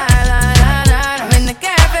line, line, line, line, line. I'm in the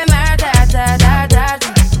cafe, my ta, ta, ta, ta.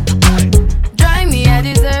 Drive me, I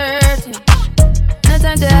desert you. No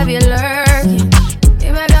time to have you lurking.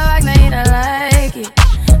 You make a walk, now you don't like it.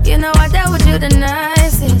 You know I dealt with you the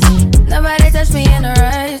nicest. Nobody touched me in a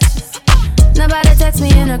righteous. Nobody text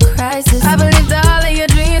me in a crisis. I believed all of your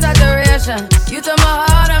dreams are duration. You took my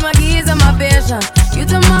heart, all my keys, and my patience. You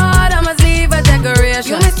took my heart, I must leave a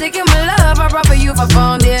decoration. You mistaken my love, I brought for you for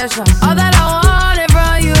foundation. All that I wanted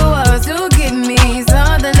from you was to give me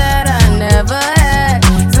something that I never had,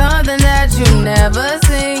 something that you never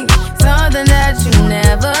seen, something that you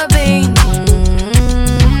never been.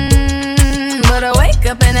 But I wake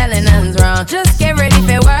up and hell nothing's wrong. Just get ready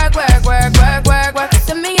for work, work, work, work, work, work.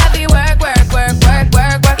 To me, I be work, work, work, work,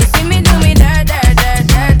 work, work. You see me do me dirt, dirt, dirt,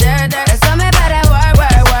 dirt, dirt, dirt. There's something about that work,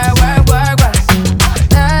 work, work, work, work, work.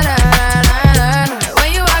 Da, da, da, da, da. When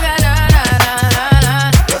you walk out, da, da, da, da, da.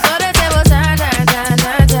 Before the table turn, turn, turn,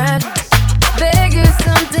 turn, turn. Beg you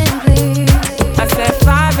something, please. I said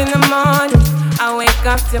 5 in the morning. I wake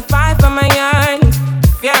up till 5 for my yearning.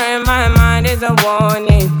 Fear in my mind is a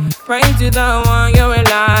warning. Pray to the one you're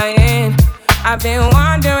relying. I've been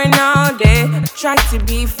wandering all day. I try to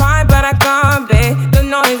be fine, but I can't be. The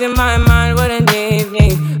noise in my mind wouldn't leave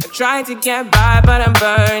me. I try to get by, but I'm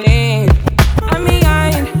burning. I'm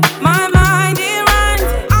behind, my mind it runs.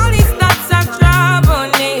 All these thoughts are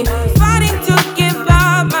troubling me. Fighting to give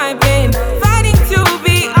up my pain. Fighting to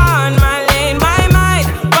be on my lane. My mind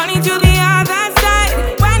running to the other side.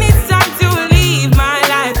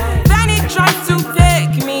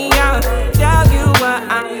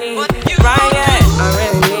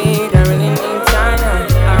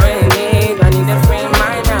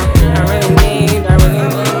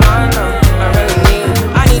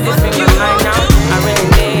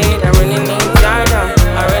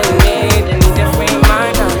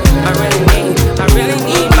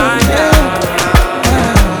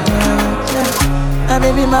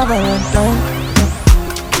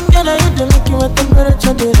 much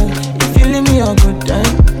I did it. If you leave me a good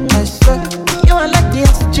time, I swear. You are like the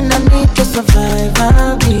oxygen I need to survive.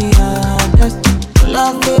 I'll be honest.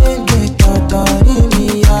 Love it, get out in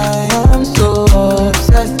me. I am so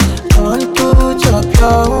obsessed. I want to chop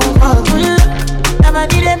your heart. Never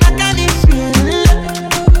did it back at this feeling.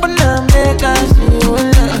 But now make us feel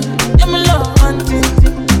love. Yeah, my love, one thing.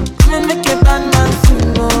 Come and make a bad man sing.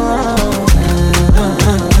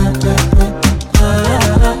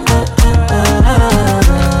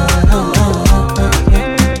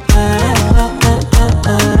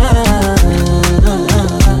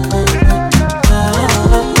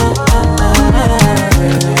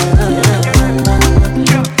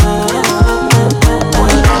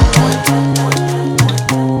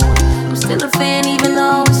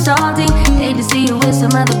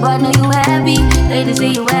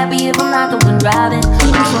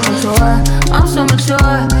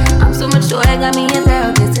 I'm so mature, it got me a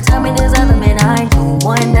therapist to tell me there's other men I do.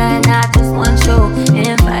 One night, not just one show.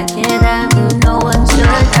 If I can't have you, no one should.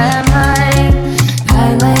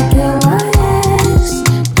 I might kill my ex.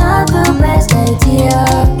 Not the best idea.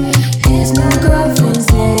 His new girlfriend's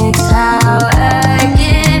next. How I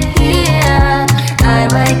get here. I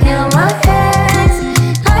might kill my ex.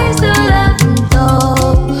 I still love him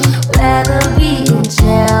though. Rather be in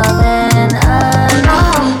jail than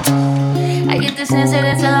alone. I get the sense that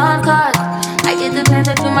it's a long cause. I get the sense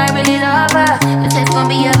that you might really love her. The text gon'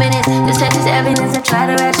 be evidence. The text is evidence. I try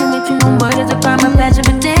to ration with you, no more. It's a crime of passion,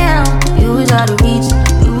 but damn, you was out of reach.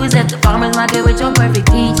 You was at the farmer's market with your perfect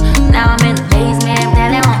peach. Now I'm in the basement, now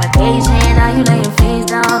I'm on vacation. Now you laying face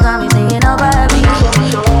down, got me thinking about me.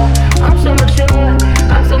 I'm so mature,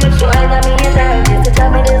 I'm so mature. I got me in therapist to tell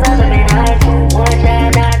me there's other men I do. One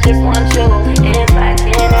night, not just one show. If I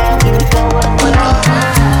can't have you, so what would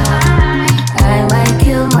I might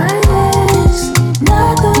kill my ex.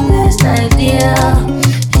 Not the best idea.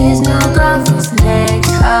 His new girlfriend's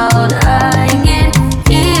next. How'd I get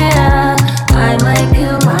here? I might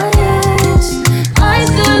kill my ex. I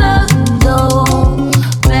still love him though.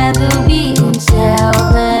 Rather be in jail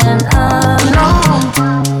than alone.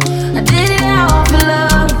 I did it all for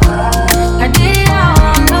love. I did it all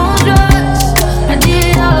on no drugs. I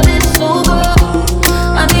did all of this sober.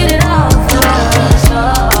 I did it all for love. So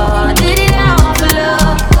I did it all for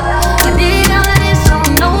love. I did all of this on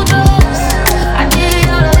no drugs. I did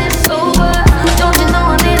all of this sober. Don't you know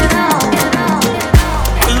I did it all?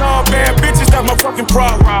 I love bad bitches, that's my fucking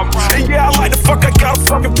problem. And yeah, I like the fuck, I got a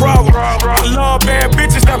fucking problem. I love bad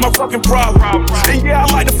bitches, that's my fucking problem. And yeah,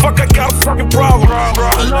 I like the fuck, I got a fucking problem.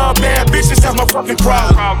 I love bad bitches, that's my fucking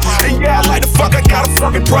problem. And yeah, I like the fuck, I got a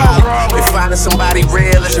fucking problem. If finding somebody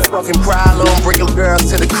real is your fucking problem, bring your girls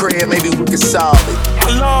to the crib, maybe we can solve it. I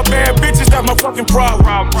love bad bitches, that's my fucking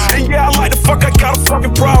problem. And yeah, I like the fuck, I got a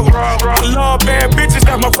fucking problem. I love bad bitches,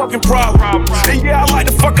 that's my fucking problem. And yeah, I like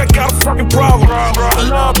the fuck, I got a fucking problem. I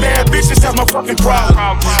love bad bitches, that's my fucking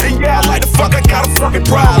problem. And yeah, I like the fuck, I got a fucking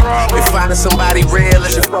problem. If finding somebody real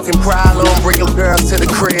is your fucking problem, bring your girls to the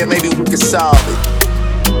crib, maybe we can solve it.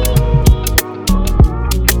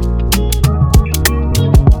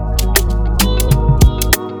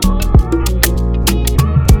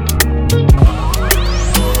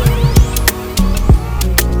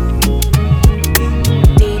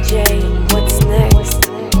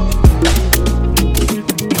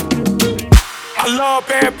 I love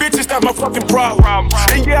bad bitches, that's my fucking problem.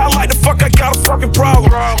 And yeah, I like the fuck, I got a fucking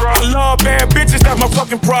problem. I love bad bitches, that's my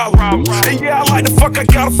fucking problem. And yeah, I like the fuck, I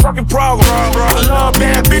got a fucking problem. I love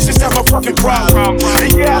bad bitches, that's my fucking problem.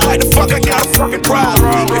 And yeah, I like the fuck, I got a fucking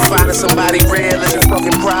problem. If finding somebody real is your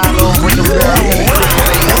fucking problem, bring them girl to the crib,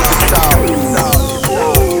 maybe we can solve it.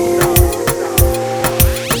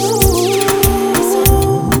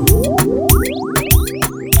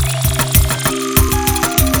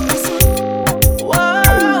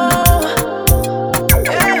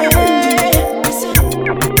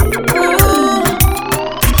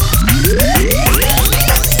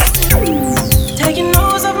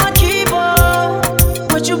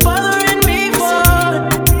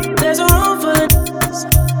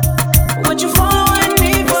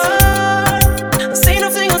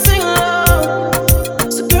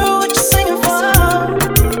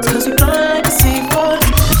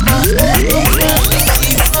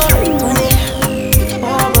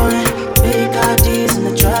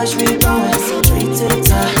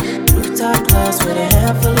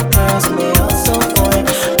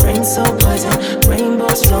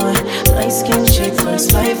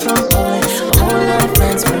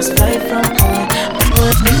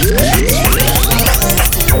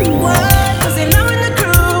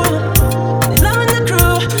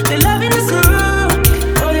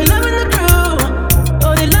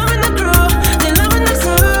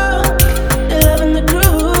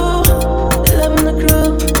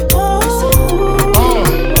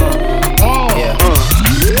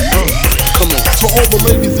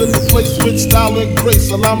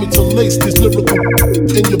 lyrical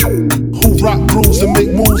in your who rock grooves and make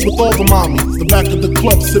moves with all the mommies. The back of the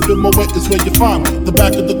club, sipping Moet is where you find me. The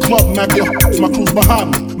back of the club, Mac your my crew's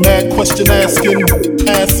behind me. Mad question asking,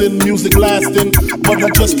 passing, music lasting, but I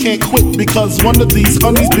just can't quit because one of these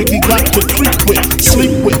honeys Biggie got to creep with,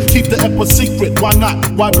 sleep with, keep the ep a secret. Why not?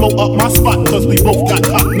 Why blow up my spot? Cause we both got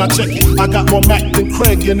hot. Now check it. I got more Mac than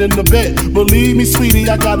Craig and in the bed. Believe me, sweetie,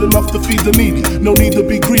 I got enough to feed the needy. No need to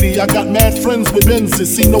be greedy. I got mad friends with Benzes.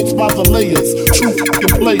 See notes by the layers. True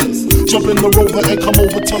fucking players. Jump in the Rover and come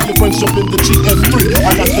over. Tell your friends jump in the GS3.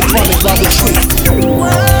 I got the chronic by the tree.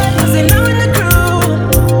 What? Cause they loving the crew.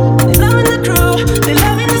 They loving the crew. They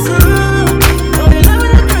loving the crew. Oh, they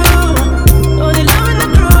loving the crew. Oh, they loving the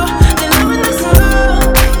crew. They loving the crew.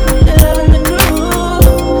 They loving the crew.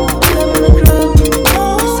 They loving the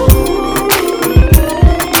crew.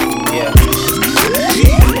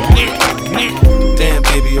 Damn,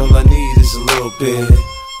 baby, all I need is a little bit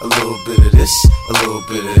of this, a little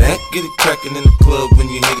bit of that. Get it crackin' in the club when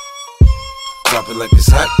you hit it. Drop it like it's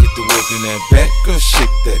hot, get the work in that back. Girl,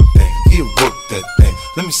 shake that thing, yeah, work that thing.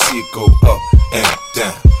 Let me see it go up and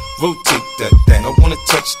down. Rotate that thing, I wanna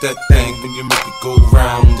touch that thing when you make it go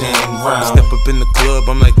round and round. Step up in the club,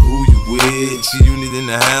 I'm like, who you with? She unit in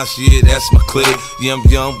the house, yeah, that's my clique. Yeah, I'm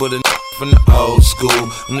young, but a from the old school.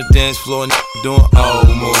 On the dance floor, doing old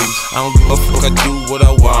moves. I don't give a fuck, I do what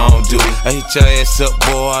I want to. I hit your ass up,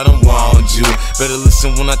 boy, I don't want you. Better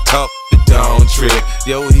listen when I talk, don't trip.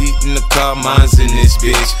 Yo, heat in the car, mine's in this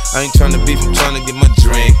bitch. I ain't tryna beef, I'm tryna get my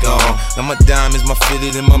drink on. Now my diamonds, my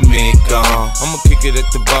fitted, and my mink on. I'ma kick it at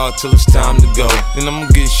the bar till it's time to go. Then I'ma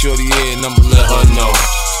get shorty here and I'ma let her know.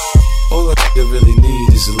 All I really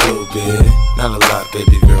need is a little bit. Not a lot,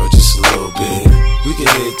 baby girl, just a little bit. We can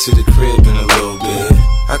head to the crib in a little bit.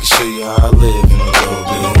 I can show you how I live in a little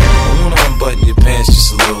bit. I wanna unbutton your pants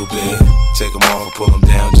just a little bit. Take them off, pull them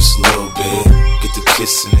down just a little bit. Get the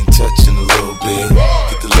kissing and touching a little bit.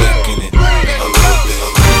 Get the licking it a little bit.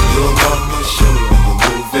 Little mama, show me how you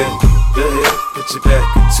move it. Go ahead, put your back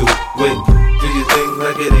into it. Do your thing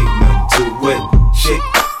like it ain't nothing to it. Shake.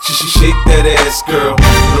 Shake that ass, girl.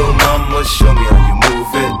 Little mama, show me how you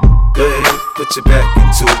move it. Go ahead, put your back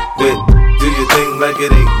into it. Do your thing like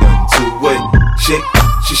it ain't nothing to it.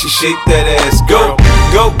 Shake that ass, go.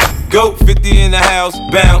 50 in the house,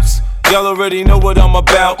 bounce. Y'all already know what I'm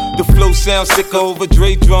about. The flow sounds sicker over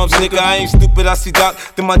Dre drums, nigga. I ain't stupid, I see Doc,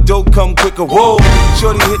 then my dough come quicker. Whoa,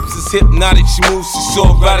 shorty hips is hypnotic, she moves, she's so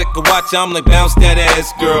erotic. I watch her, I'm like, bounce that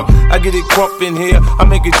ass, girl. I get it crump in here, I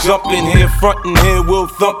make it jump in here, front in here, we'll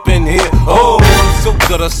thump in here. Oh, I'm so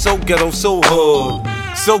gutter, so ghetto, so hood.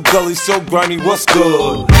 So gully, so grimy, what's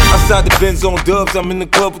good? Outside the Benz on dubs, I'm in the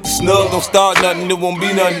club with the snug. Don't start nothing, it won't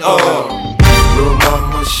be nothing, Little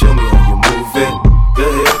mama, show me how you move it. Go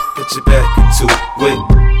ahead, put your back into it.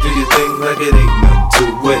 Do your thing like it ain't nothing to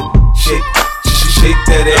it. Shake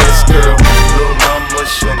that ass, girl. Little mama,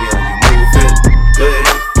 show me how you move it. Go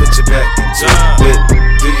ahead, put your back into it.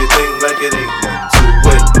 Do your thing like it ain't nothing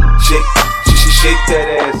to it. Shake that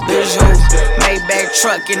ass, girl. Maybach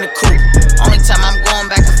truck in the coupe. Only time I'm going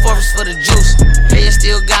back and forth is for the juice. They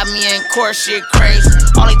still got me in court, shit crazy.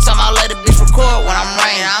 Only time I let a bitch record when I'm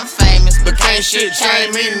rain. I'm famous, but can't shit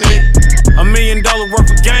change me, nigga. $1 million worth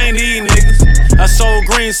of game, these niggas. I sold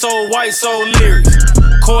green, sold white, sold lyrics.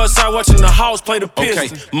 Courtside watching the house play the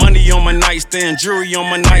Pistons. Money on my nightstand, jewelry on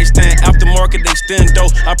my nightstand. Aftermarket extendo,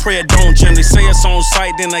 I pray it don't jam. They say it's on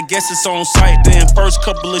site, then I guess it's on site. Then first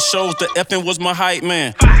couple of shows, the effing was my hype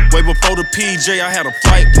man. Way before the PJ, I had a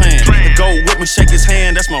flight plan. The go with me, shake his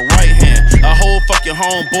hand, that's my right hand. A whole fucking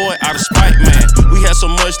homeboy out of spite, man. We had so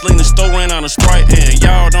much lean, the store ran out of Sprite, and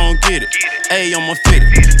y'all don't get it. A on my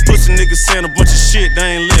fitted. Pussy niggas saying a bunch of shit,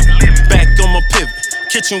 they ain't living. Back on my pivot.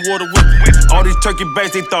 Kitchen water whipping. All these turkey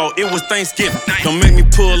bags, they thought it was Thanksgiving. Don't make me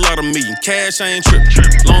pull out of me. Cash, I ain't tripping.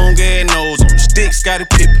 Long ass nose on sticks, got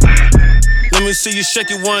it pippin'. Let me see you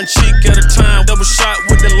shake it one cheek at a time. Double shot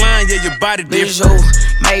with the line, yeah, your body different.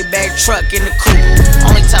 Maybach truck in the coupe.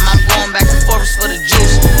 Only time I'm going back and forth is for the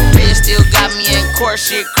juice. They still got me in court,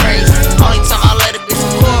 shit crazy. Only time I let a bitch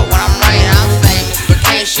record when I'm rain, I'm famous. But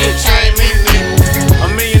can't shit change me,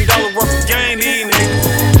 nigga. $1 million worth of game, these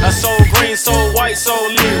niggas. I sold green, sold white,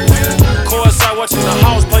 sold lyrics. Courtside watching the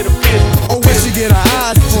house play the Pistons. Oh, where she get her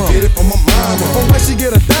eyes from? She get it from her mama. Oh, where she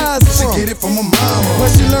get her thighs from? She get it from her mama. Where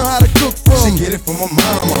she learn how to cook from? She get it from her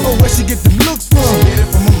mama. Oh, where she get them looks from? She get it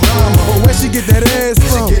from her mama. Oh, where she get that ass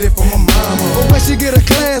from? She get it from her mama. Oh, where she get her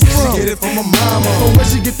class from? She get get it from my mama. Oh, where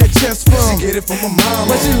she get that chest from? She get it from my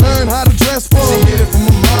mama. Where she learn how to dress from? She get it from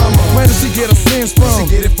my mama. Where does she get her sense from?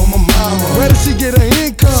 She get it from my mama. Where does she get her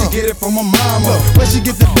income? She get it from my mama. Where she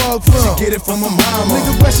get the dog from? She get it from my mama.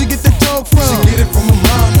 Nigga, where she get the dog from? She get it from my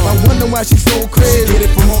mama. I wonder why she so crazy. She get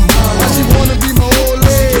it from my mama. Why she wanna be my old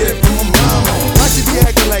lady? She get it from my mama. Why she be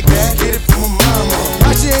acting like that? Get it from my mama.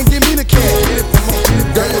 Why she ain't give me the cash? Get it from my mama.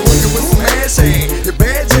 Girl, you working with some ass hand. Your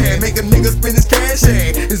bad jam, make a nigga spend his cash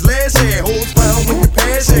hand. His last hand, holds found when you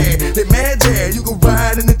pass hand. They mad jam, you can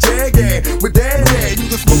ride in the jag hand. With that hand, you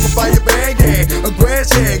can smoke a fire bag hand. A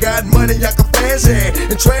grass hand, got money, I can fast hand.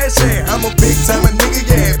 And trash hand, I'm a big time a nigga,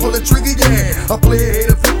 yeah. Pull a trigger, yeah. I play a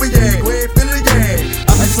hater flipper, yeah. Go ahead, fill it,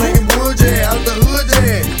 yeah. I be slanging wood, yeah. Out the hood,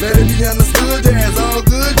 yeah. Let it be understood, yeah. It's all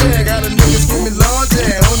good, yeah. Got a nigga screaming large,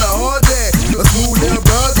 yeah. On the hard, yeah. A smooth little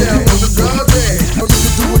broad, yeah. On the guard, yeah. Oh, you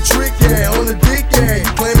can do a trick, yeah. On the dick, yeah.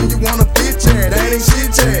 You claiming you want a bitch, yeah. That ain't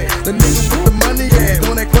shit, yeah. The nigga with the money, yeah.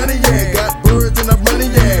 Don't act funny, yeah. Got birds and I'm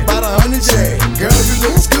running, yeah. About 100, yeah. Girl, you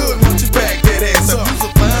look good, won't you back that ass up? You's a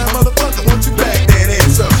fine motherfucker, won't you back that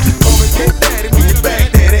ass up? Call me Big Daddy when you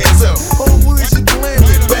back that ass up. Oh, who is you playing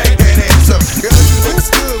with? Back that ass up. Girl, you look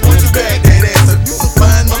good, won't you back that ass up? You's a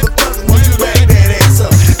fine motherfucker, won't you back that ass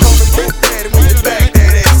up? Call me Big Daddy when you back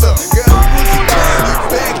that ass up. Girl, who is you playing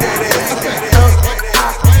with? Back that ass up.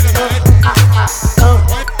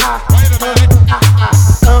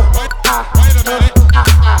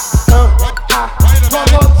 One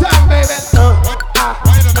more time, baby.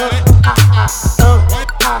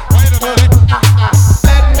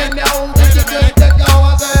 Let me know that you good to go.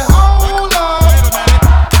 I say, hold on.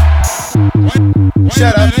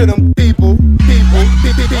 Shout out to them people.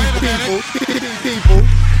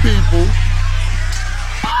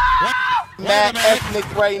 Mad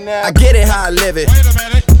ethnic right now. I get it how I live it.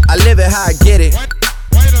 I live it how I get it.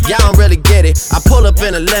 Y'all don't really get it. I pull up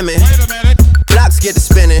in a lemon. Blocks get to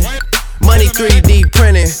spinning. Money 3D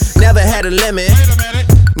printing. Never had a limit.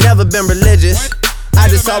 Never been religious. I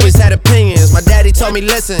just always had opinions. My daddy told me,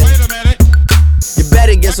 listen, you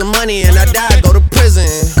better get some money and I die, go to prison.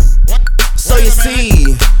 So you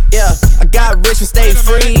see, yeah, I got rich and stayed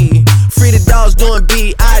free. Free the dogs doing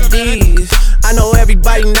BIDs. I know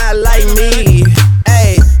everybody not like me.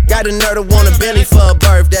 Ayy, got a nerve to want a Bentley for a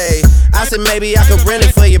birthday. I said maybe I could rent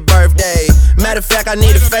it for your birthday. Matter of fact, I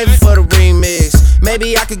need a favor for the remix.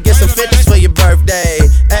 Maybe I could get some 50s for your birthday.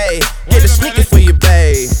 Ayy, hit a sneaker for your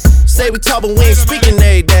babe. Say we talk but we ain't speaking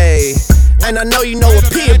every day. And I know you know what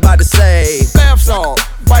P about to say. Bath salt,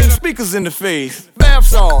 biting speakers in the face. Bath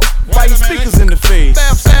salt, biting speakers in the face.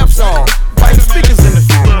 Bath salt, biting speakers in the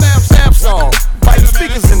face. Bath salt, biting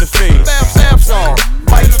speakers in the face. Bath salt,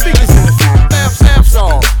 biting speakers in the face. Bath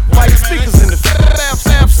salt, biting speakers in the face.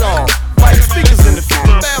 Bath salt, biting speakers in the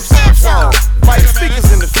face. Bath salt, biting speakers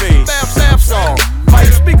in the face. Bath salt,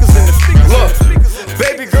 biting speakers in the face. Look,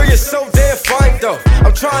 baby girl, you're so damn fine though.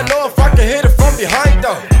 I'm trying to know if I can hit it from behind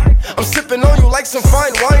though. I'm sipping on you like some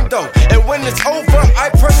fine wine though. And when it's over, I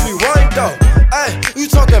press rewind though. Ay, you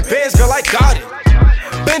talking bands, girl, I got it.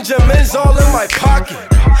 Benjamin's all in my pocket.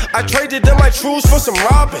 I traded in my trues for some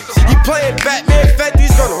robins. You playing Batman,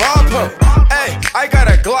 Fetty's gonna rob him. Ay, I got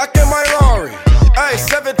a Glock in my Rari. Ay,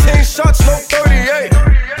 17 shots, no 38.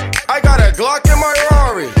 I got a Glock in my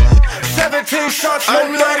Rari. 17 shots, no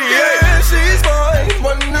 38. Yeah, she's mine.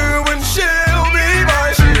 Wonder when she'll be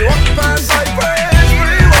mine. She walk past like crazy.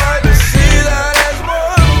 Rewind to see that ass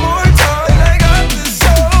one more time. And I got this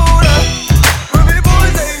soda. Ruby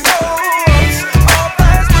boys, they know us. All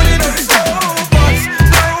fast money, no robots.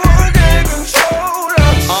 Like one can't control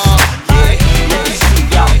us. Yeah, let me see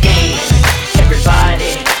y'all dance.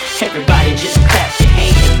 Everybody just clap your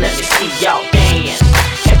hands. Let me see y'all dance.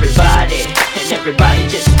 Everybody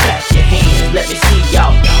just clap your hands. Let me see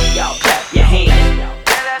y'all clap your hands.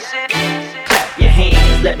 Clap your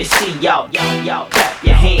hands. Let me see y'all clap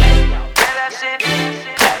your hands.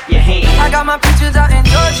 Clap your hands. I got my peaches out in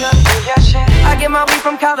Georgia. I get my weed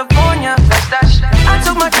from California. I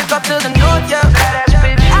took my trip up to the north, yeah.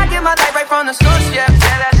 I get my light right from the source, yeah.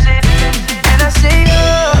 And I say,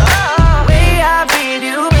 oh, way I breathe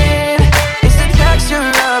you in. It's the texture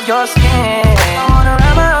of your skin. I wanna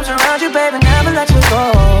wrap my arms around you, baby, never let you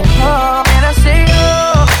go. Oh, and I say,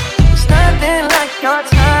 oh, it's nothing like your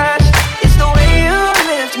touch. It's the way you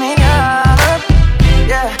lift me up,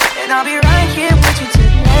 yeah. And I'll be right here with you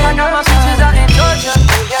today. I got my peaches out in Georgia.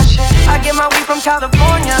 I get my weed from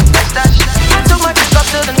California. I took my trip up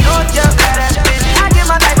to the north, yeah. I get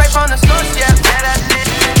my light right from the source, yeah.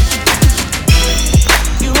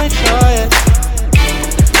 You enjoy it,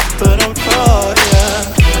 but I'm for ya.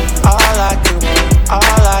 All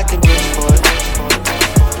I can wish for.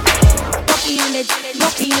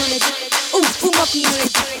 monkey on it. Ooh, monkey on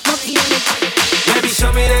it, monkey on it. Baby,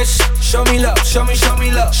 show me that shit, show me love, show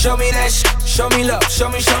me love, show me that shit, show me love, show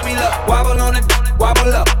me love. Wobble on it,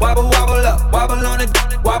 wobble up, wobble up, wobble on it,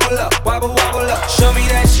 wobble up, wobble up. Show me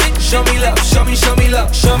that shit, show me love, show me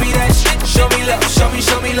love, show me that shit, show me love, show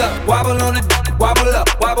me love. Wobble on it, wobble up,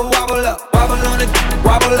 wobble up, wobble on it,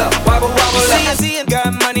 wobble up, wobble up. I see you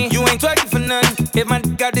got money, you ain't twerking for nothing. If my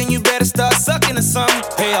dick out, then you better start sucking or something.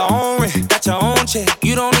 Pay your own rent, got your own check,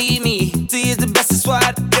 you don't need me. See, it's the best, that's why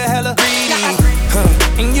I get hella greedy.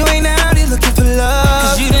 And you ain't out here looking for love,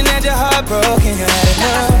 cause you done had your heart broken, you had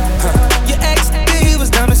enough. Your ex, he was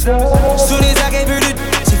dumb as fuck. Soon as I gave her the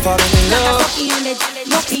she falling in love. Monkey on it,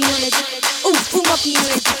 monkey on it. Ooh, monkey on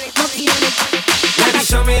it, monkey on it. Baby,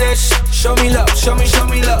 show me that shit, show me love, show me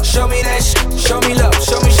love, show me that shit, show me love,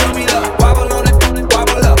 show me love. Wobble on it,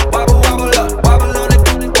 wobble up, wobble up, wobble on it,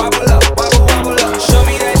 wobble up, wobble up. Show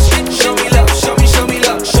me that shit, show me love, show me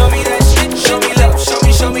love, show me that shit, show me love,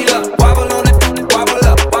 show me love. Wobble on it, wobble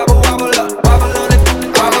up, wobble up, wobble on it,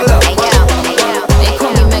 wobble up. They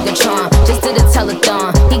call me Megatron, just did a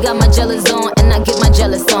telethon. He got my jealous on, and I get my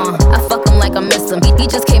jealous on. I fuck him like I miss him. He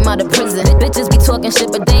just came out of prison. Bitches be talking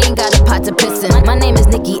shit, but they ain't got a pot to piss in. My name is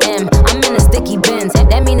Nicki M. I'm in a sticky Benz.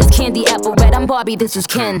 That mean it's candy apple red. I'm Barbie, this is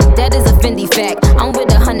Ken. That is a Fendi fact. I'm with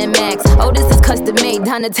 100 max. Oh, this is custom made.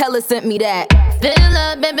 Donatella sent me that. Fill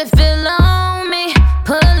up, baby, fill on me.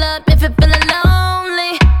 Pull up if you're feeling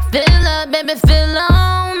lonely. Fill up, baby, fill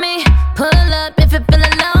on me. Pull up if you're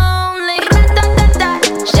feeling lonely.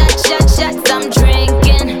 Shots, I'm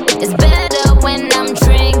drinking. It's better when I'm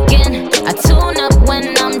drinking. I tune up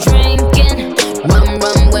when I'm drinking. Rum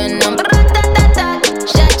when I'm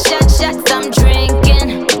shots, I'm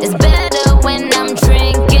drinking. It's better when I'm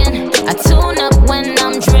drinking. I tune up when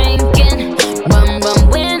I'm drinking. Rum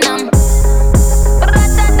when I'm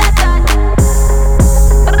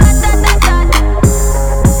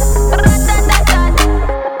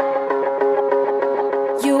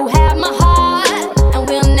You have my heart, and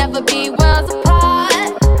we'll never be worlds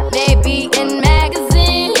apart. Maybe in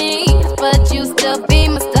magazines, but you still be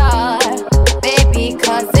my star. Baby,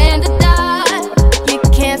 'cause in the dark, you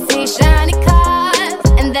can't see shiny cars.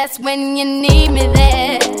 And that's when you need me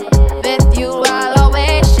there. With you, I'll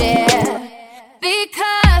always share.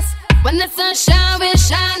 Because when the sun shines, we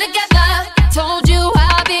shine together. Told you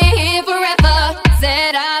I'll be here forever.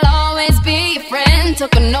 Said I'll always be your friend.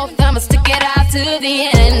 Took an oath, I'ma stick it out to the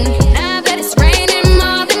end. Now that it's raining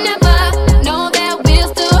more than ever, know that we'll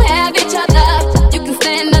still have each other. You can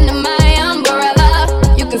stand under my umbrella.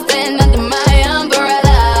 You can stand under my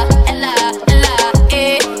umbrella. Ella,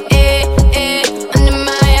 under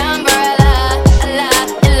my umbrella. Ella.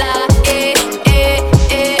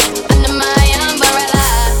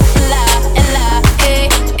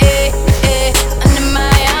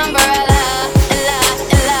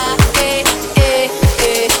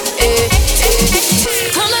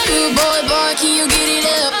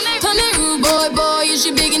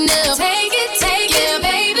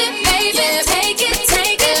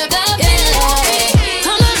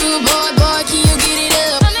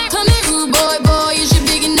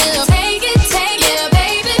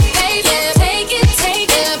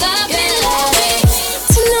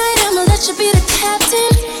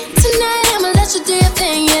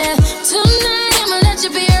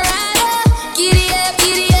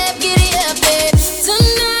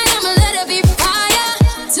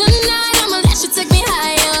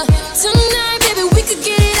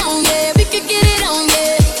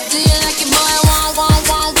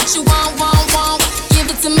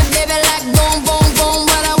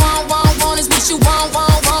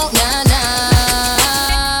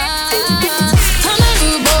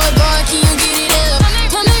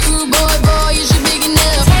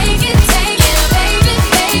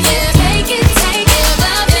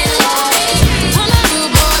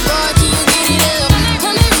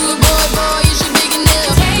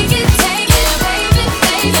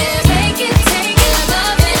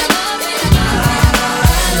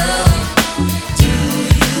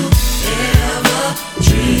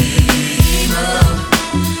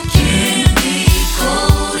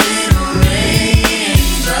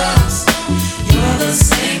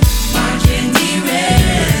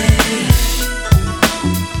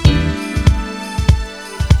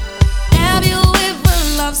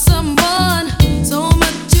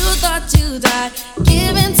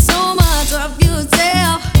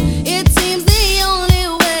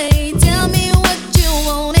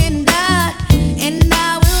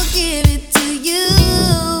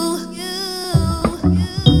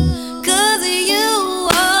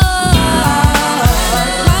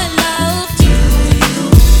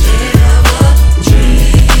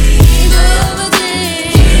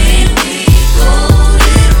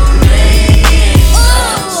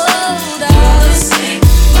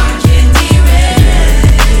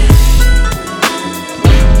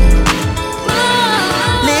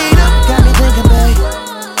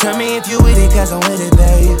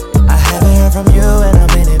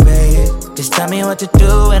 what to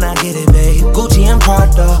do and I get it, babe. Gucci and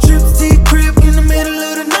Prada. Trip to your crib in the middle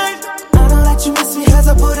of the night. I don't let you miss me as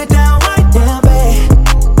I put it down right now, babe.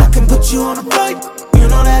 I can put you on a flight. You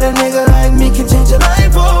know that a nigga like me can change your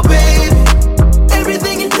life, oh baby.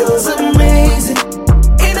 Everything you do is amazing.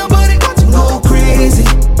 Ain't nobody got to go crazy.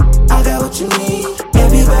 I got what you need.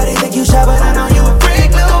 Everybody think you shy, but I know you a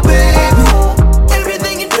freak, little baby.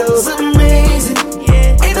 Everything you do is amazing.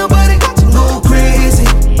 Ain't nobody got to go crazy.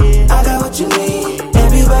 I got what you need.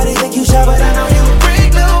 Everybody think you shy, but I know you a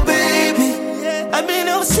freak, little baby. I've been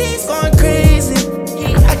overseas going crazy.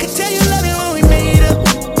 I could tell you love it when we made up.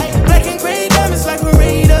 Black and gray diamonds like a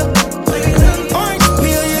radar. Orange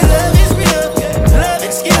peel, your love is real. Love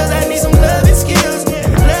and skills, I need some love and skills.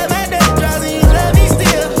 Love my dirty draws and you love me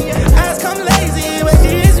still. Eyes come lazy, but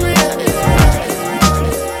she is real.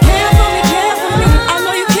 Care for me, I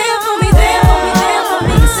know you care for me, there for me, there for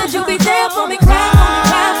me. You said you'd be there for me,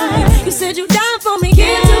 cry for me. You said you down for me, give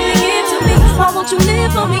to me, give to me. Why won't you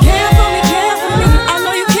live for me, care for me, care for me. I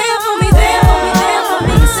know you care for me, there for me, there for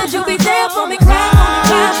me. You said you'd be there for me,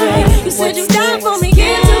 cry for me. You said you down for me,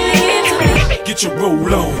 give to me, give to me. Get your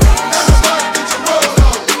roll on.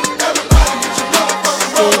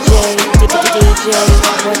 DJ,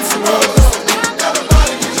 what's next?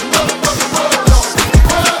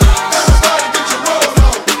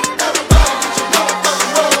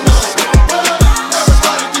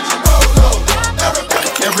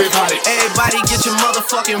 Everybody get your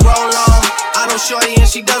motherfucking roll on. I know shorty and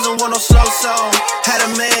she doesn't want no slow song. Had a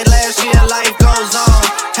man last year, life goes on.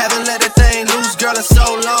 Haven't let that thing loose, girl, in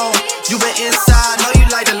so long. You been inside, know you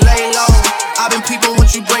like to lay low. I've been peeping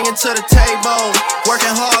what you bringing to the table.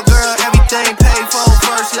 Working hard, girl, everything paid for.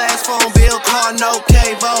 First, last phone bill, car, no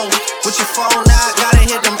cable. With your phone out, gotta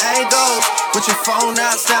hit them angles. With your phone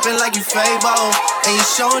out, snapping like you Fable. And you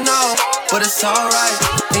showing off, but it's alright.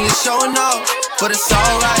 And you showing off, but it's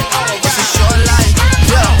alright. It's a short life,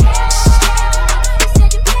 yeah.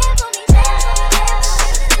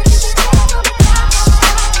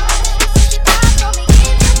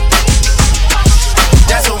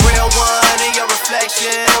 That's a real one in your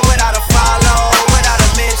reflection. Without a follow, without a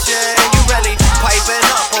mention. You really piping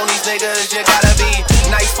up on these niggas. You gotta be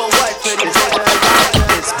nice for what? Pretty niggas.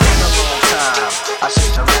 It's been a long time. I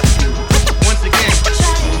should have left you. Once again. Been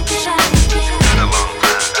a long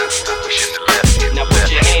time. We shouldn't have left you. Now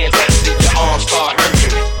put your hands up. Your arms start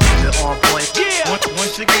hurting. You're on point. Yeah.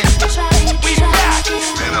 Once again. We back.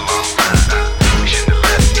 Been a long time. We shouldn't have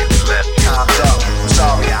left you. Time's up.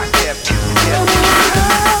 Sorry I kept you.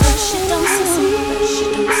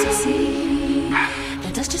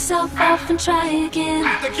 Dust yourself off and try again.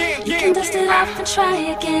 You can dust it off and try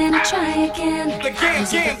again and try again.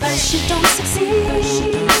 Cause if at first you don't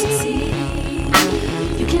succeed,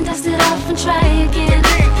 you can dust it off and try again.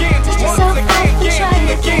 Dust yourself off and try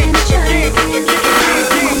again and try again.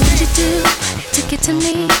 What would you do to get to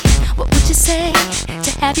me? What would you say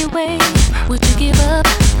to have your way? Would you give up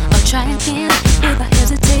or try again? If I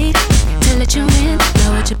hesitate to let you in,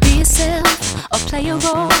 now would you be yourself or play a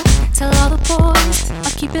role? Tell all the boys or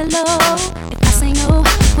keep it low. If I say no,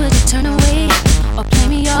 would you turn away or play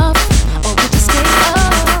me off, or would you stay?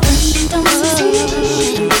 Oh, don't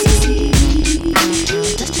succeed.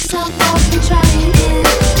 Dust yourself off and try again.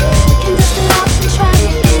 You can dust it off and try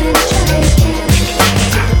again and try again.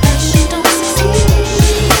 Don't succeed.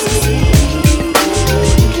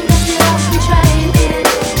 You can dust it off and try again.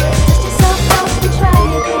 Dust yourself off and try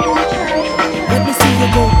again and try again. Let me see you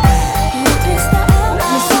go back. Let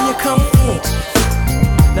me see you come forward.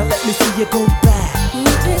 Now let me see you go back.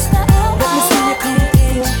 Let me see you come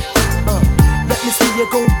forward. Let me see you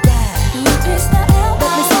go back. Let me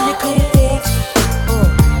see you come forward.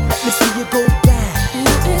 Let me see you go back.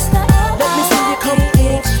 Let me see you come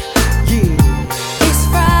forward. Yeah. It's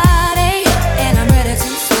Friday and I'm ready to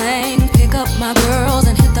slang. Pick up my girls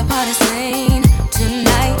and hit the party scene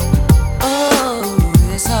tonight. Oh,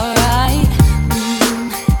 it's alright.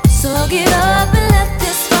 So get up and let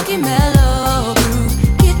this funky mellow groove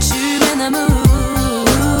get you in the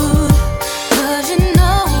mood. 'Cause you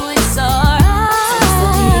know it's alright.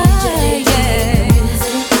 Yeah.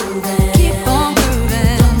 Keep on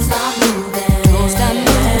grooving. Don't stop moving. Don't stop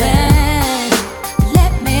moving.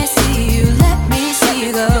 Let me see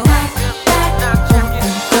you go. Back, back,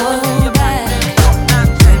 go back.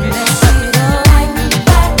 Let me see you go.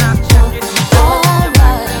 Back,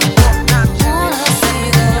 alright. Wanna see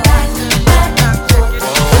you go. Back,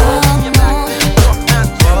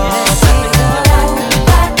 come on. Let me see you go.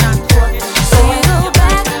 Back, see you go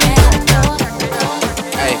back and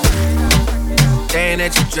forth. Hey, staring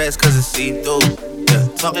at your dress cause it's see-through. Yeah,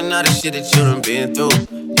 talking all the shit that you done been through.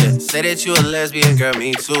 Yeah, say that you a lesbian, girl,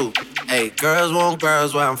 me too. Hey, girls want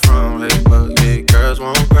girls where I'm from. Hey, but yeah, girls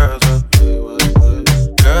want girls.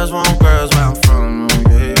 Girls want girls where I'm from.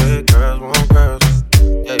 Yeah, yeah, girls want girls.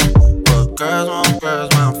 Yeah, but girls want girls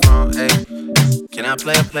where I'm from. Hey, can I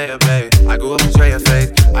play a player, babe? I grew up with Dre and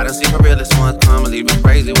Faith. I done seen my realest ones come and leave a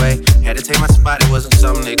crazy way. Had to take my spot, it wasn't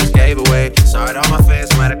something niggas gave away. Sorry to all my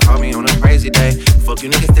fans, might have called me on a crazy day. Fuck you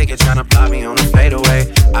niggas thinking, tryna block me on a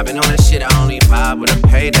fadeaway. I been on that shit, I only vibe with a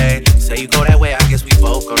payday. Say you go that way, I guess we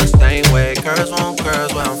both go the same way. Girls want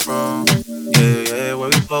girls where I'm from. Yeah, yeah, where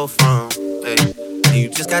we both from. Hey. And you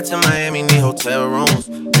just got to Miami, need hotel rooms.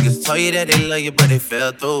 Niggas told you that they love you, but they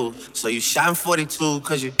fell through. So you shot in 42,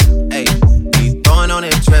 cause you, hey, you throwing on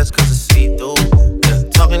that dress cause it's see-through. Yeah,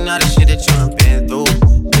 talking all the shit that you done been through.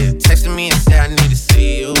 Yeah, texting me and say I need to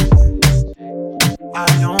see you. I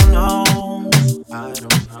don't know, I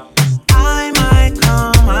don't know. I might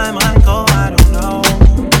come, I might go, I don't know.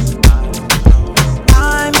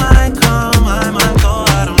 I might come, I might go,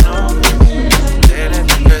 I don't know. Yeah, that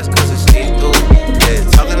dress cause it's see-through. Yeah,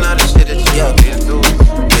 talking all the shit that you done been through.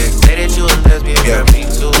 Yeah, say that you a lesbian, girl, me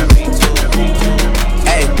too, me too, me too.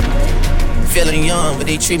 Hey, feeling young, but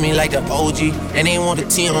they treat me like the OG. And they want the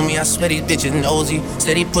T on me, I swear these bitches nosy.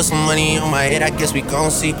 Said he put some money on my head, I guess we gon'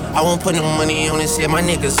 see. I won't put no money on his head, my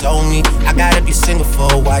niggas owe me. I gotta be single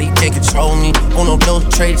for a while, you can't control me. On no those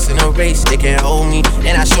traits in a race, they can't hold me.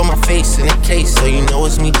 And I show my face in the case, so you know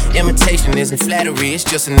it's me. Imitation isn't flattery, it's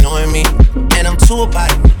just annoying me. And I'm too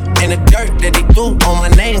about it. And the dirt that they threw on my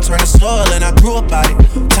name turned to soil, and I grew about it.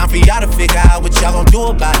 Time for y'all to figure out what y'all gon' do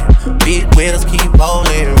about it. Big wheels keep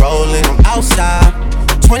rolling, rolling. I'm outside,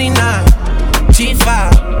 29,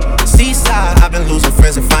 G5, Seaside. I've been losing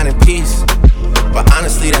friends and finding peace. But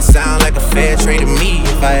honestly, that sound like a fair trade to me.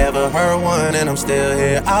 If I ever heard one, and I'm still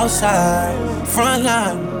here outside, front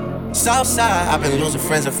line, south side. I've been losing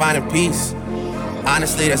friends and finding peace.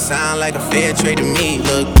 Honestly, that sound like a fair trade to me.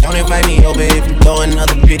 Look, don't invite me over if you throw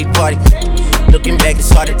another pity party. Looking back,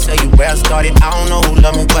 it's hard to tell you where I started. I don't know who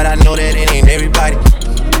love me, but I know that it ain't everybody.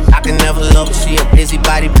 I can never love her, she a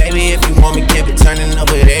busybody. Baby, if you want me, can't be turning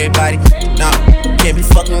up with everybody. Nah, can't be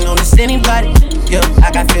fucking on this anybody. Yeah,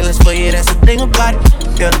 I got feelings for you, that's the thing about it.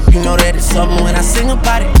 Yeah, you know that it's something when I sing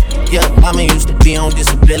about it. Yeah, mama used to be on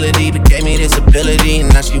disability, but gave me this ability.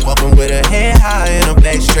 And now she walking with her head high and her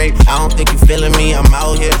back straight. I don't think you feeling me, I'm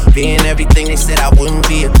out here being everything they said I wouldn't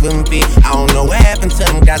be, it couldn't be. I don't know what happened to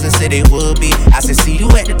them guys that said they would be. I said see you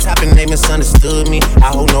at the top and they misunderstood me.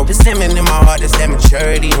 I hold no resentment in my heart, that's that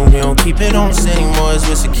maturity. And we don't keep it on us anymore, it's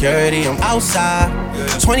with security. I'm outside,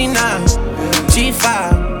 29,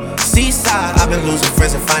 G5, Seaside. I've been losing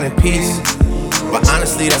friends and finding peace. But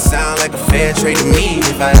honestly, that sound like a fair trade to me.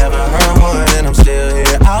 If I ever heard one, and I'm still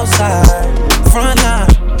here outside, front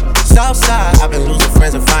line, south side. I've been losing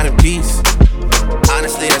friends and finding peace.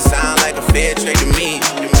 Honestly, that sound like a fair trade to me.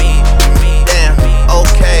 Damn,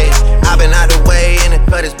 okay, I've been out the way and the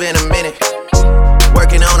cut, it's been a minute.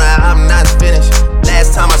 Working on her, I'm not finished.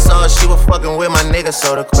 Last time I saw her, she was fucking with my nigga.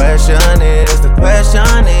 So the question is,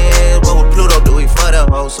 what would Pluto do? He for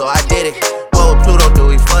the hoe, so I did it. What would Pluto do?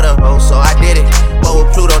 He for the hoe, so I did it. What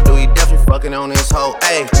would Pluto do? He definitely fucking on this hoe.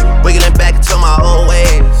 Ayy, wiggling back into my old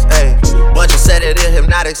ways. Ayy, bunch of sedative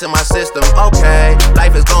hypnotics in my system. Okay,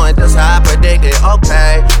 life is going just how I predicted.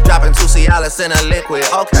 Okay, dropping 2 Cialis in a liquid.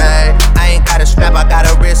 Okay, I ain't got a strap, I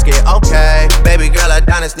gotta risk it. Okay, baby girl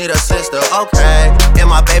Adonis need a sister. Okay, and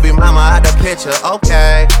my baby mama out the picture.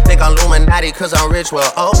 Okay, think I'm Illuminati cause I'm rich.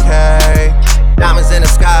 Well, okay, diamonds in the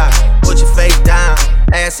sky, put your face down,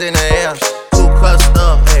 ass in the air. 2 cups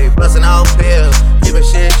up, hey, bustin' all pills, keepin'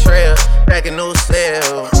 shit trail, packing new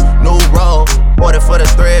sale, new roll, bought it for the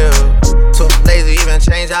thrill. Too lazy, even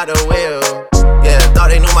change out the wheel. Yeah, thought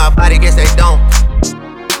they knew my body, guess they don't.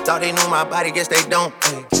 Thought they knew my body, guess they don't.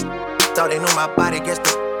 Ay. Thought they knew my body, guess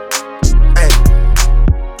they, ay.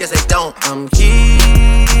 Guess they don't. I'm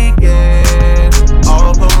geeking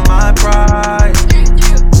all of my pride.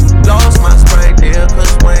 Lost my sprite deal,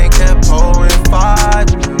 cause Wayne kept pouring five.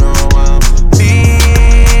 You know I'm beefing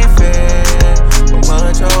with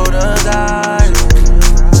much older guys.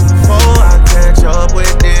 Before I catch up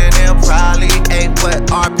with them, they'll probably ain't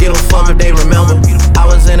what our beautiful if they remember. I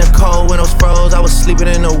was in the cold when those froze. I was sleeping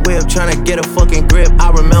in the whip, trying to get a fucking grip.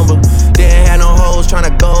 I remember, didn't have no hoes, trying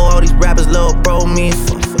to go. All these rappers, little bro, me,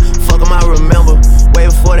 fuck them, I remember. Way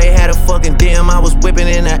before they had a fucking DM, I was whipping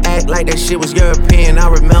in the act like that shit was European. I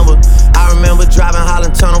remember driving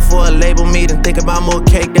Holland Tunnel for a label meeting, thinking about more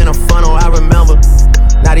cake than a funnel. I remember.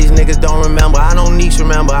 Now these niggas don't remember. I know Neeks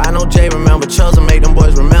remember. I know Jay remember. Chubbs make them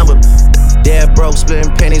boys remember. Dead broke,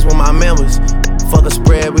 splitting pennies with my members. fuck a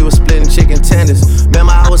spread, we was splitting chicken tenders.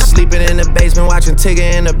 Remember, I was sleeping in the basement, watching Tigger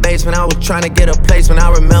in the basement. I was trying to get a placement.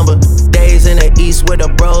 I remember days in the east with the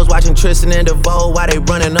bros, watching Tristan and DeVoe while they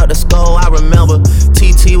running up the skull. I remember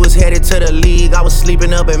TT was headed to the league. I was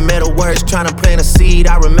sleeping up at Metalworks, trying to plant a seed.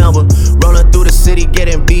 I remember rolling through the city,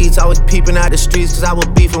 getting beats. I was peeping out the streets, cause I was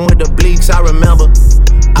beefing with the bleaks. I remember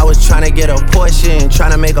I was trying to get a portion,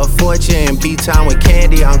 trying to make a fortune. B-time with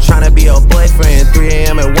Candy, I'm trying to be a boyfriend. 3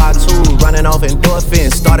 a.m. at Y2, running off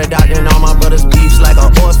endorphins. Started out in all my brother's beefs like an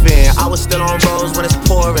orphan. I was still on roads when it's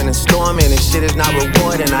pouring and storming, and shit is not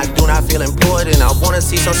rewarding. I do not feel important. I wanna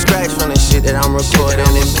see some scratch from the shit that I'm recording. How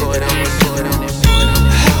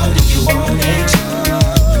do you want it?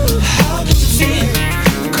 How did you feel?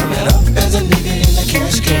 Coming up as a nigga in the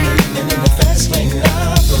cash game, living in the fast lane,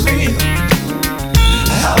 not for real.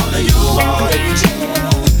 How do you want it?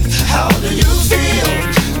 How do you feel?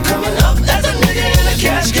 Coming up as a nigga in the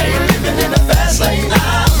cash game, living in the fast lane,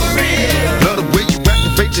 not for real. Love the way you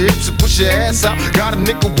activate your hips and push your ass out. Got a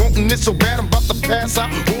nigga wanting it so bad I'm about to pass out.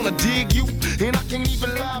 Wanna dig you, and I can't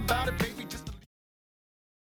even lie about it, baby.